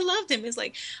you? Oh, I loved him. It's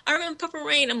like, I remember Purple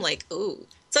Rain. I'm like, ooh.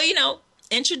 So, you know,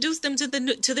 introduce them to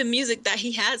the music that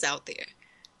he has out there,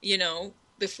 you know,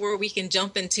 before we can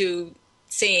jump into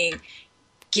saying,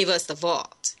 give us the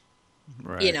vault.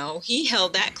 Right. You know, he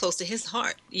held that close to his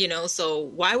heart, you know, so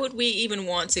why would we even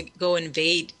want to go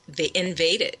invade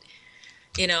it?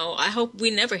 You know, I hope we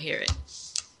never hear it.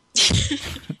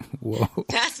 Whoa.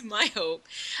 That's my hope.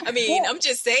 I mean, I'm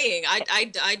just saying,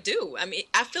 I do. I mean,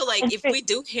 I feel like if we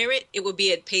do hear it, it would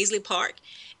be at Paisley Park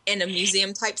in a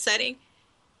museum type setting,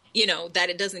 you know, that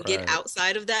it doesn't get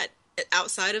outside of that.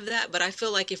 But I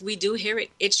feel like if we do hear it,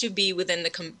 it should be within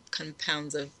the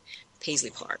compounds of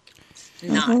Paisley Park,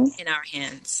 not in our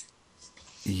hands.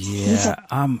 Yeah,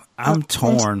 I'm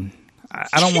torn.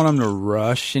 I don't want them to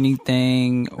rush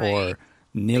anything or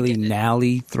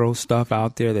nilly-nally throw stuff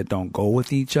out there that don't go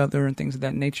with each other and things of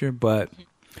that nature. But,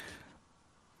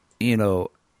 you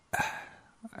know,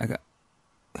 I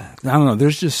don't know.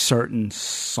 There's just certain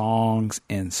songs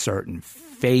and certain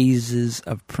phases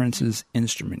of Prince's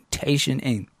instrumentation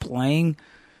and playing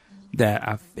that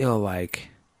I feel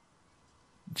like,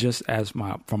 just as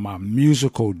from my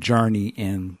musical journey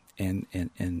and you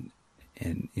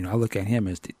know, I look at him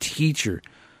as the teacher.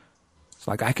 It's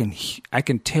like I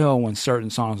can tell when certain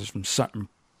songs are from certain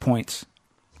points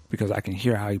because I can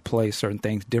hear how he plays certain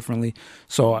things differently.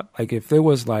 So like if there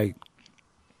was like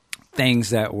things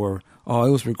that were, oh,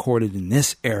 it was recorded in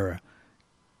this era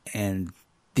and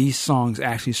these songs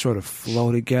actually sort of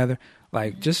flow together,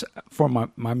 like just for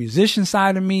my musician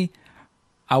side of me,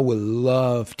 I would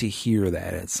love to hear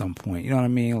that at some point. You know what I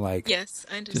mean? Like, yes,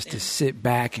 I understand. Just to sit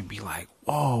back and be like,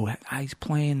 whoa, he's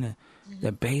playing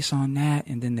the bass on that,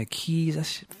 and then the keys,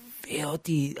 that's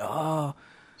filthy. Oh,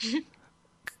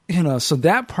 you know, so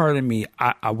that part of me,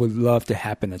 I would love to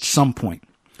happen at some point.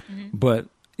 But,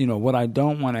 you know, what I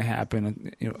don't want to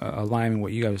happen, you know, aligning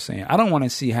with what you guys are saying, I don't want to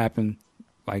see happen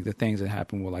like the things that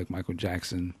happened with like Michael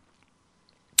Jackson,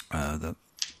 the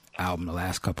album, the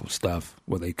last couple of stuff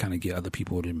where they kind of get other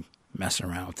people to mess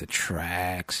around with the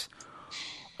tracks,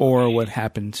 or what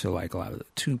happened to like a lot of the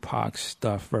Tupac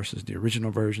stuff versus the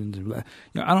original versions. You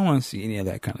know, I don't want to see any of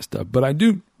that kind of stuff. But I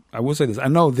will say this. I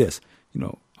know this, you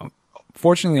know,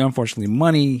 fortunately, unfortunately,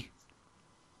 money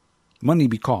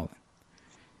be calling.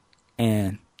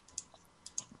 And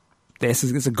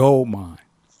it's a gold mine.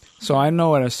 So I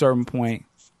know at a certain point,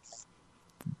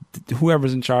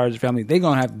 whoever's in charge of the family, they're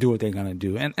going to have to do what they're going to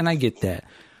do. And I get that.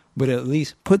 But at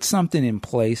least put something in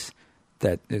place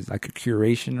that is like a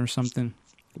curation or something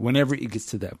whenever it gets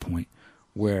to that point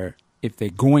where if they're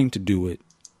going to do it,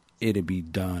 it'll be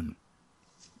done,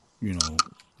 you know,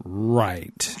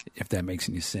 right, if that makes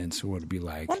any sense. Or it'd be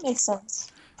like... That makes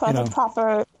sense. For the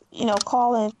proper, you know,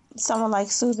 calling someone like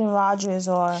Susan Rogers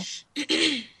or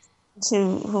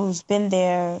who's been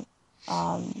there,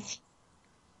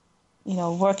 you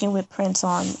know, working with Prince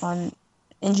on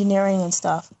engineering and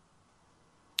stuff.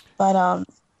 But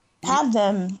have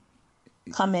them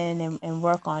come in and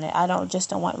work on it. I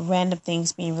don't want random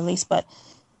things being released. But,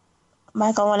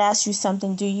 Michael, I want to ask you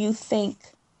something. Do you think,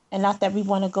 and not that we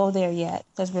want to go there yet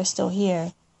because we're still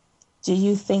here, do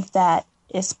you think that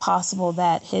it's possible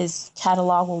that his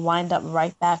catalog will wind up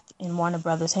right back in Warner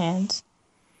Brothers' hands?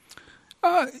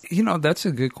 You know, that's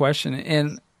a good question.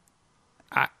 And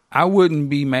I wouldn't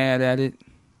be mad at it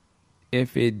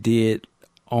if it did,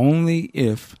 only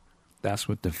if that's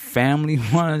what the family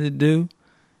wanted to do.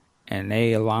 And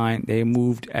they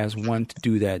moved as one to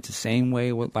do that the same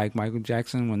way with like Michael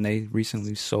Jackson when they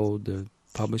recently sold the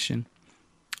publishing.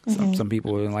 Some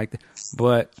people didn't like that.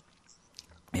 But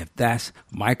if that's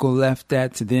Michael left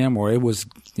that to them, or it was,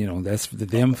 you know, that's for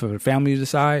them, for the family to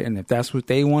decide, and if that's what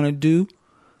they want to do,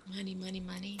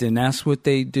 money, then that's what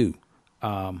they do.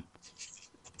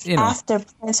 You know, after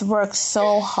Prince worked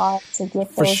so hard to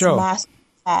get those masters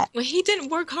back. Well, he didn't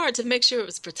work hard to make sure it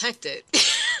was protected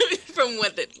from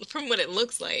what it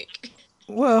looks like.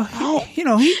 Well, here's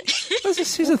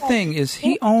the thing: is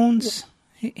he owns.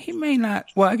 He may not.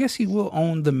 Well, I guess he will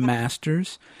own the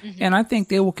masters, and I think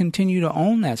they will continue to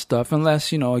own that stuff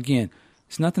unless, you know, again,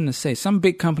 it's nothing to say. Some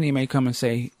big company may come and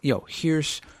say, "Yo,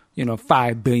 here's, you know,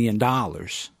 $5 billion."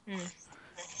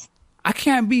 I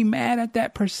can't be mad at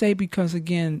that per se because,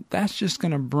 again, that's just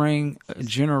going to bring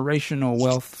generational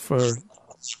wealth for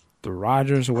the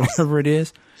Rogers or whatever it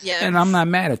is. Yeah. And I'm not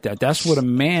mad at that. That's what a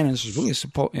man is really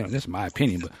supposed. You know, this is my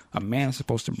opinion, but a man is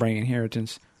supposed to bring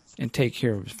inheritance and take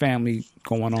care of his family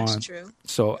going on. That's true.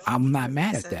 So I'm not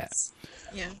mad at that.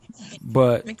 Yeah.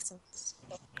 But makes sense.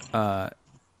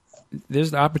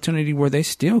 There's the opportunity where they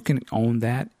still can own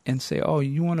that and say, oh,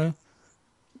 you want to,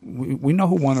 we know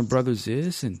who Warner Brothers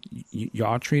is, and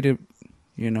y'all treated,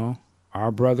 you know,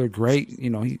 our brother great. You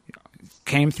know, he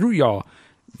came through y'all.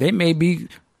 They may be,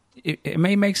 it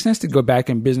may make sense to go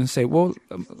back in business and say, well,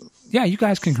 yeah, you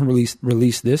guys can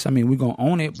release this. I mean, we're going to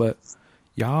own it, but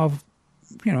y'all,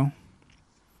 you know,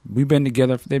 we've been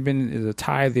together. There's a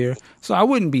tie there. So I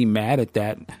wouldn't be mad at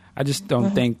that. I just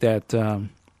don't think that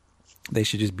they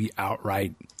should just be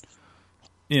outright,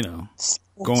 you know,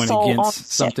 going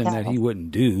against something that he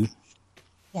wouldn't do.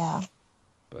 Yeah.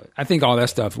 But I think all that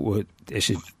stuff they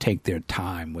should take their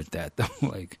time with that, though.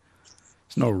 Like,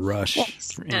 there's no rush.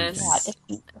 Yes. For anything.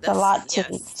 It's a lot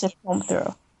to comb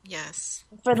through. Yes.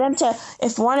 For them to,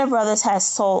 if Warner Brothers has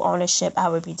sole ownership, I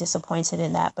would be disappointed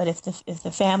in that. But if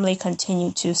the family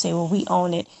continued to say, well, we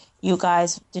own it, you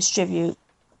guys distribute,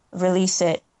 release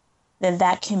it, then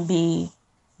that can be,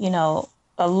 you know,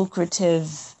 a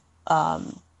lucrative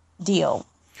deal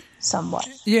somewhat.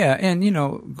 Yeah. And, you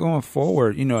know, going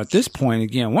forward, you know, at this point,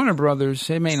 again, Warner Brothers,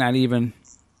 they may not even,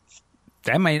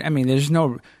 there's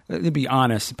no, to be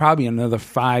honest, probably another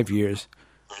 5 years,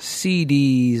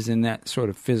 CDs and that sort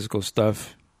of physical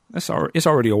stuff, it's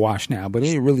already a wash now, but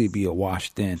it'd really be a wash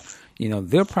then. You know,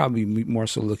 they'll probably be more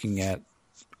so looking at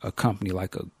a company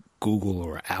like a Google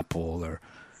or Apple or,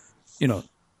 you know,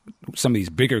 some of these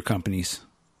bigger companies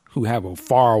who have a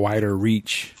far wider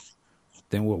reach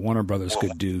than what Warner Brothers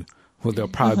could do, who they'll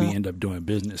probably end up doing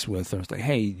business with. Or it's like,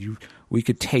 hey, we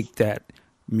could take that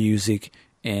music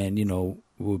and, you know,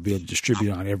 we'll be able to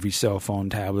distribute on every cell phone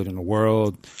tablet in the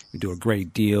world. We do a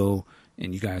great deal.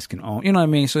 and you guys can own. You know what I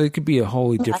mean? So it could be a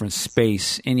wholly different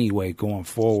space anyway going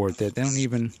forward. That they don't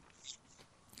even.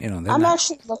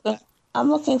 I'm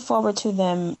looking forward to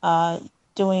them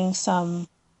doing some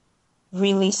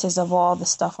releases of all the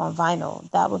stuff on vinyl.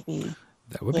 That would be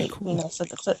cool.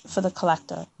 For the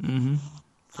collector. Mm-hmm.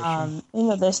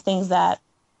 Sure. There's things that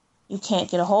you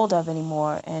can't get a hold of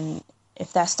anymore, and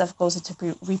if that stuff goes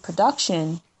into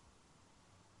reproduction,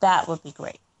 that would be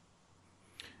great.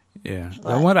 Yeah.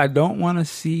 What I don't want to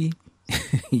see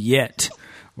yet,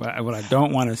 what I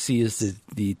don't want to see is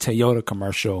the Toyota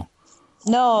commercial.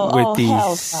 No, with the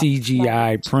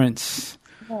CGI Prince.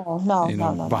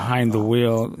 No, behind the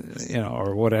wheel,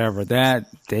 or whatever. That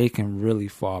they can really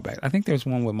fall back. I think there's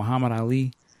one with Muhammad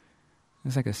Ali.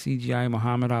 It's like a CGI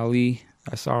Muhammad Ali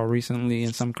I saw recently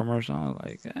in some commercial. I was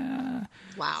like,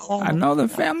 wow. I know the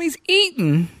family's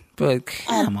eating, but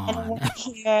come on.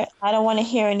 I don't want to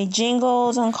hear any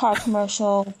jingles on car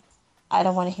commercial. I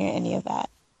don't want to hear any of that.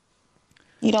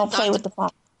 You don't play with the phone.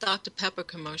 Dr. Pepper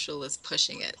commercial is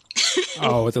pushing it.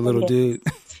 Oh, with the little dude.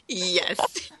 Yes.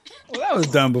 Well, that was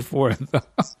done before, though.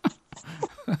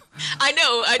 I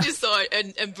know. I just saw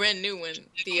a brand new one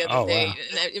the other day, wow.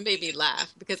 and it made me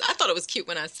laugh because I thought it was cute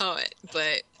when I saw it,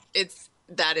 but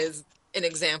that is an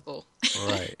example.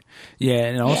 Right. Yeah,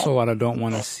 and also what I don't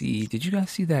want to see. Did you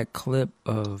guys see that clip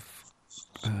of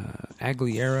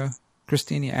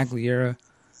Christina Aguilera,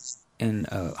 and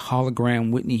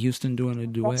hologram Whitney Houston doing a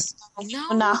duet?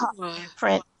 No,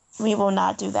 Prince. We will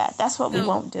not do that. That's what we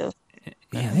won't do.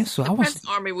 Yeah, so the Prince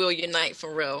Army will unite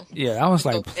for real. Yeah, I was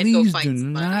like, please do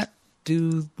not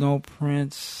do no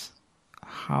Prince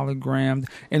hologram.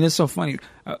 And it's so funny.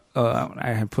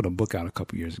 I had put a book out a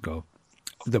couple years ago.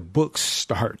 The book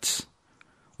starts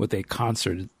with a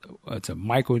concert. It's a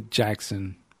Michael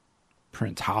Jackson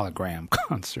Prince hologram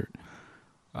concert.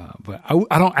 But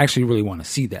I don't actually really want to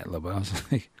see that level. I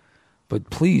was like, but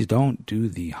please don't do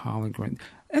the hologram.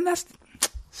 And that's,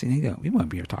 we wouldn't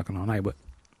be here talking all night, but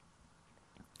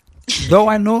though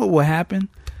I know it will happen,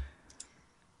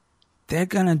 they're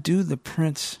going to do the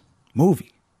Prince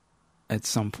movie at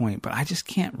some point, but I just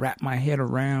can't wrap my head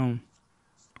around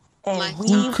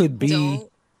who could be.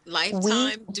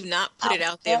 Lifetime, do not put it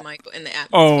out there, Michael, in the atmosphere.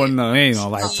 Oh, no, it ain't no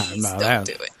Lifetime. No, don't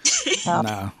do it.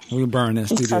 No, we burn that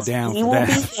studio down for that.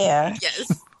 We will be there.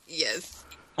 Yes.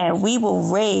 And we will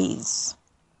raise.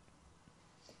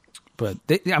 But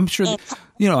I'm sure,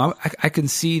 I can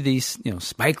see these,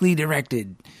 Spike Lee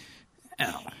directed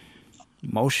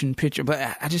motion picture, but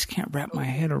I just can't wrap my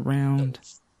head around.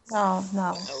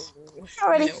 No.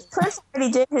 Prince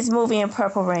already did his movie in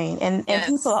Purple Rain, and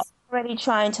people are already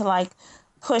trying to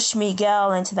push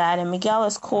Miguel into that, and Miguel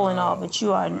is cool and all, but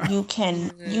you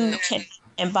can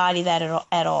embody that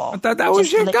at all. I thought that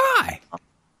was your guy.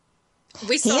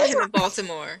 We saw him in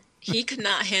Baltimore. He could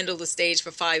not handle the stage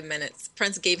for 5 minutes.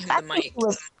 Prince gave him the mic.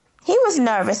 He was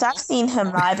nervous. I've seen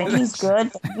him live, and he's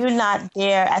good. But you're not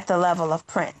there at the level of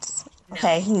Prince.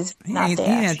 Okay, he's not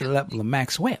there. He at the level of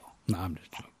Maxwell. No, I'm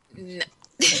just joking.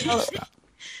 No.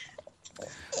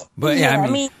 But I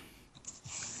mean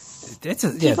that's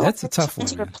a tough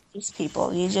one. These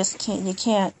people, you just can't.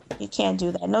 You can't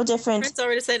do that. No different. Prince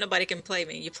already said nobody can play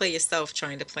me. You play yourself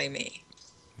trying to play me.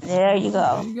 There you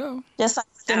go. There you go. Just like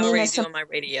I already do on my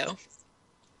radio.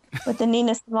 With the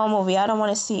Nina Simone movie, I don't want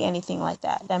to see anything like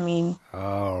that. I mean,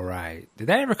 all right. Did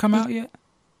that ever come out yet?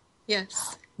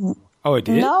 Yes. Oh, it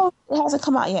did? No, it hasn't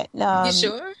come out yet. You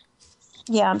sure?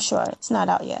 Yeah, I'm sure it's not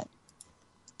out yet.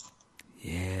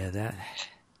 Yeah, that.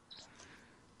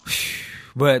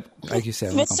 But like you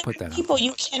said, we're gonna put that people, on.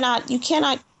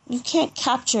 you can't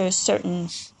capture certain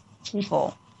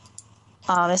people.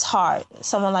 It's hard.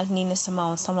 Someone like Nina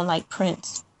Simone, someone like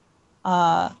Prince,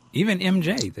 even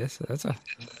MJ. That's a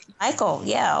Michael,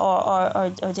 yeah,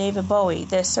 or David Bowie.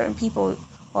 There's certain people,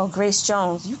 or Grace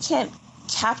Jones. You can't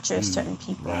capture certain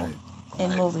people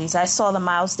in movies. I saw the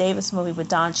Miles Davis movie with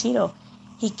Don Cheadle.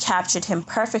 He captured him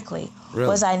perfectly. Really?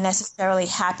 Was I necessarily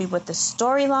happy with the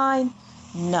storyline?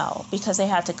 No, because they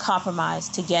had to compromise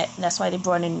to get. That's why they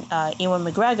brought in Ewan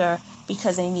McGregor,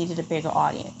 because they needed a bigger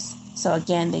audience. So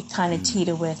again, they kind of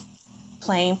teeter with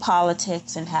playing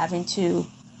politics and having to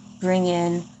bring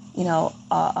in,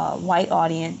 a white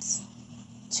audience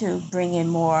to bring in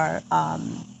more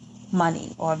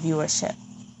money or viewership.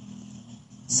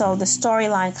 So the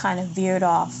storyline kind of veered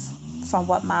off from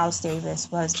what Miles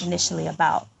Davis was initially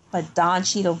about. But Don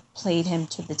Cheadle played him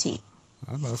to the T.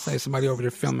 I was about to say, somebody over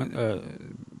there filming,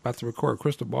 about to record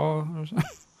Crystal Ball or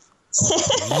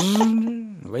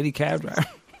something. Lady Cab Driver.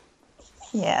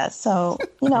 Yeah, so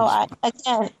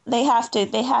again, they have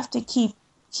to keep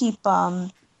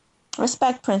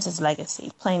respect Prince's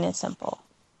legacy, plain and simple.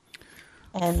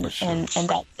 And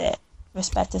that's it.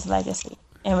 Respect his legacy.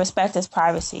 And respect his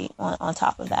privacy on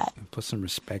top of that. And put some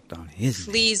respect on his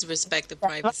name. Please respect the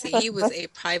privacy. He was a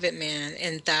private man,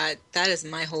 and that is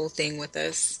my whole thing with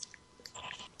this.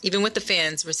 Even with the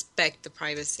fans, respect the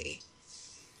privacy.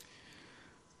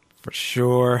 For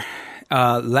sure.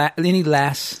 Any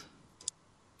last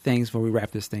things before we wrap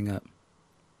this thing up?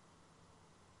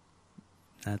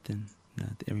 Nothing.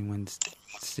 Everyone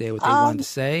said what they wanted to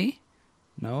say?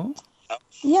 No?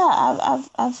 Yeah,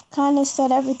 I've kind of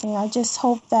said everything. I just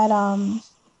hope that I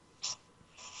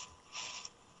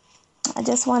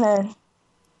just want to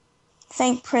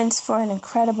thank Prince for an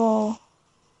incredible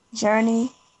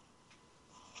journey.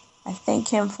 I thank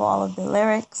him for all of the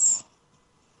lyrics.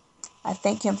 I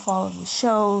thank him for all of the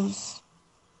shows,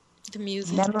 the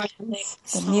music, memories,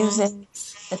 the music,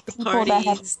 the people parties, that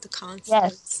have, the concerts.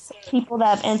 Yes, people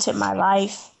that have entered my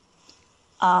life.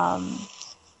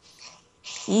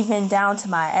 Even down to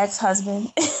my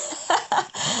ex-husband.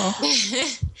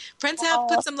 Prince have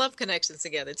put some love connections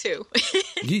together too.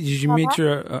 Did you meet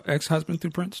your ex-husband through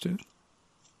Prince too?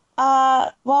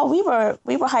 Well, we were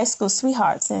high school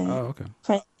sweethearts, and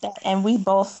Prince, and we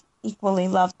both equally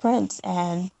loved Prince,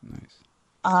 and nice.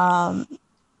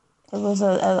 It was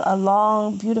a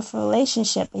long, beautiful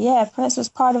relationship. But yeah, Prince was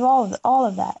part of all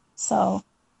of that. So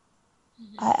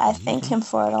I thank him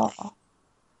for it all.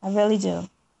 I really do.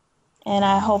 And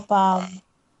I hope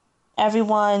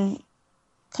everyone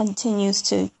continues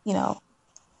to,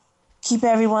 keep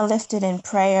everyone lifted in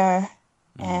prayer.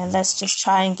 And let's just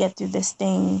try and get through this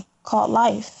thing called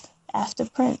life after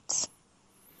Prince.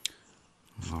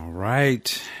 All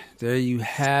right. There you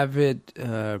have it.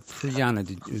 Priyana,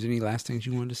 was there any last things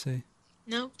you wanted to say?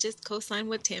 No, just co-sign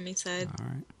what Tammy said. All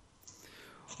right.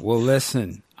 Well,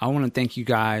 listen, I want to thank you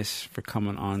guys for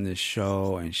coming on this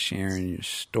show and sharing your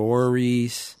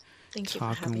stories. Thank you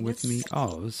talking with me.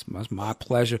 Oh, it's my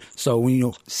pleasure.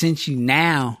 So since you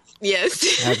now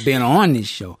have been on this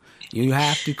show, you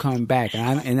have to come back.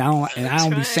 And I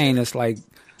don't be saying this like,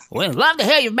 well, I'd love to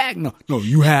hear you back. No,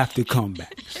 you have to come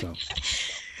back. So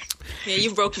yeah,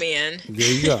 you broke me in.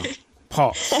 There you go.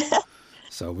 Pause.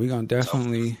 So we're gonna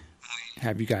definitely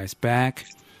have you guys back.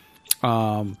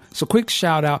 So quick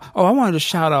shout out. Oh, I wanted to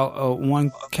shout out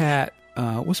one cat.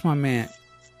 What's my man?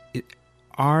 Is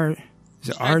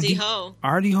it RD Ho?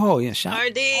 RD Ho, yeah. Shout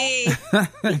RD.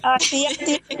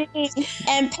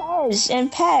 And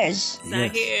Pej.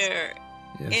 Zahir.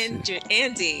 Yes,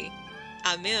 Andy.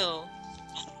 Amil.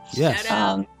 Yes. Shout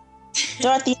out.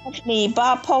 Dorothy Anthony,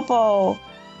 Bob Popo,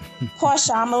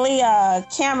 Portia, Amalia,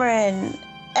 Cameron,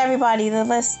 everybody. The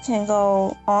list can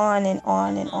go on and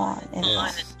on and on and on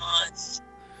and on.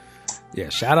 Yeah,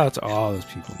 shout out to all those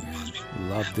people, man.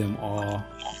 Love them all.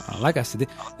 Like I said,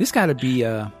 this got to be...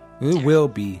 it will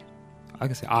be,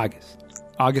 like I said, August.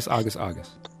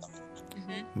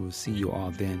 Mm-hmm. We'll see you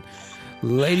all then.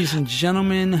 Ladies and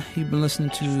gentlemen, you've been listening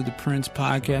to the Prince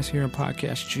Podcast here on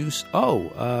Podcast Juice.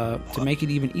 To make it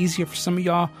even easier for some of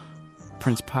y'all,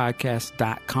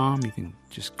 princepodcast.com. You can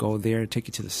just go there, take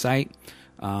you to the site.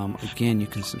 Again, you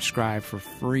can subscribe for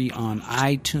free on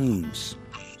iTunes.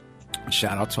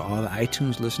 Shout out to all the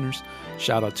iTunes listeners.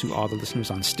 Shout out to all the listeners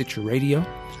on Stitcher Radio.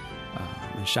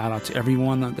 And shout out to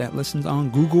everyone that listens on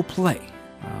Google Play.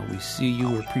 We see you.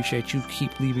 We appreciate you.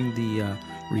 Keep leaving the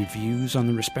reviews on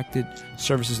the respected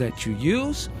services that you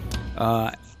use.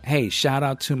 Hey, shout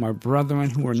out to my brethren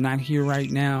who are not here right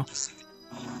now.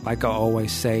 Like I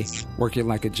always say, work it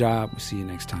like a job. We'll see you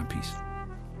next time. Peace.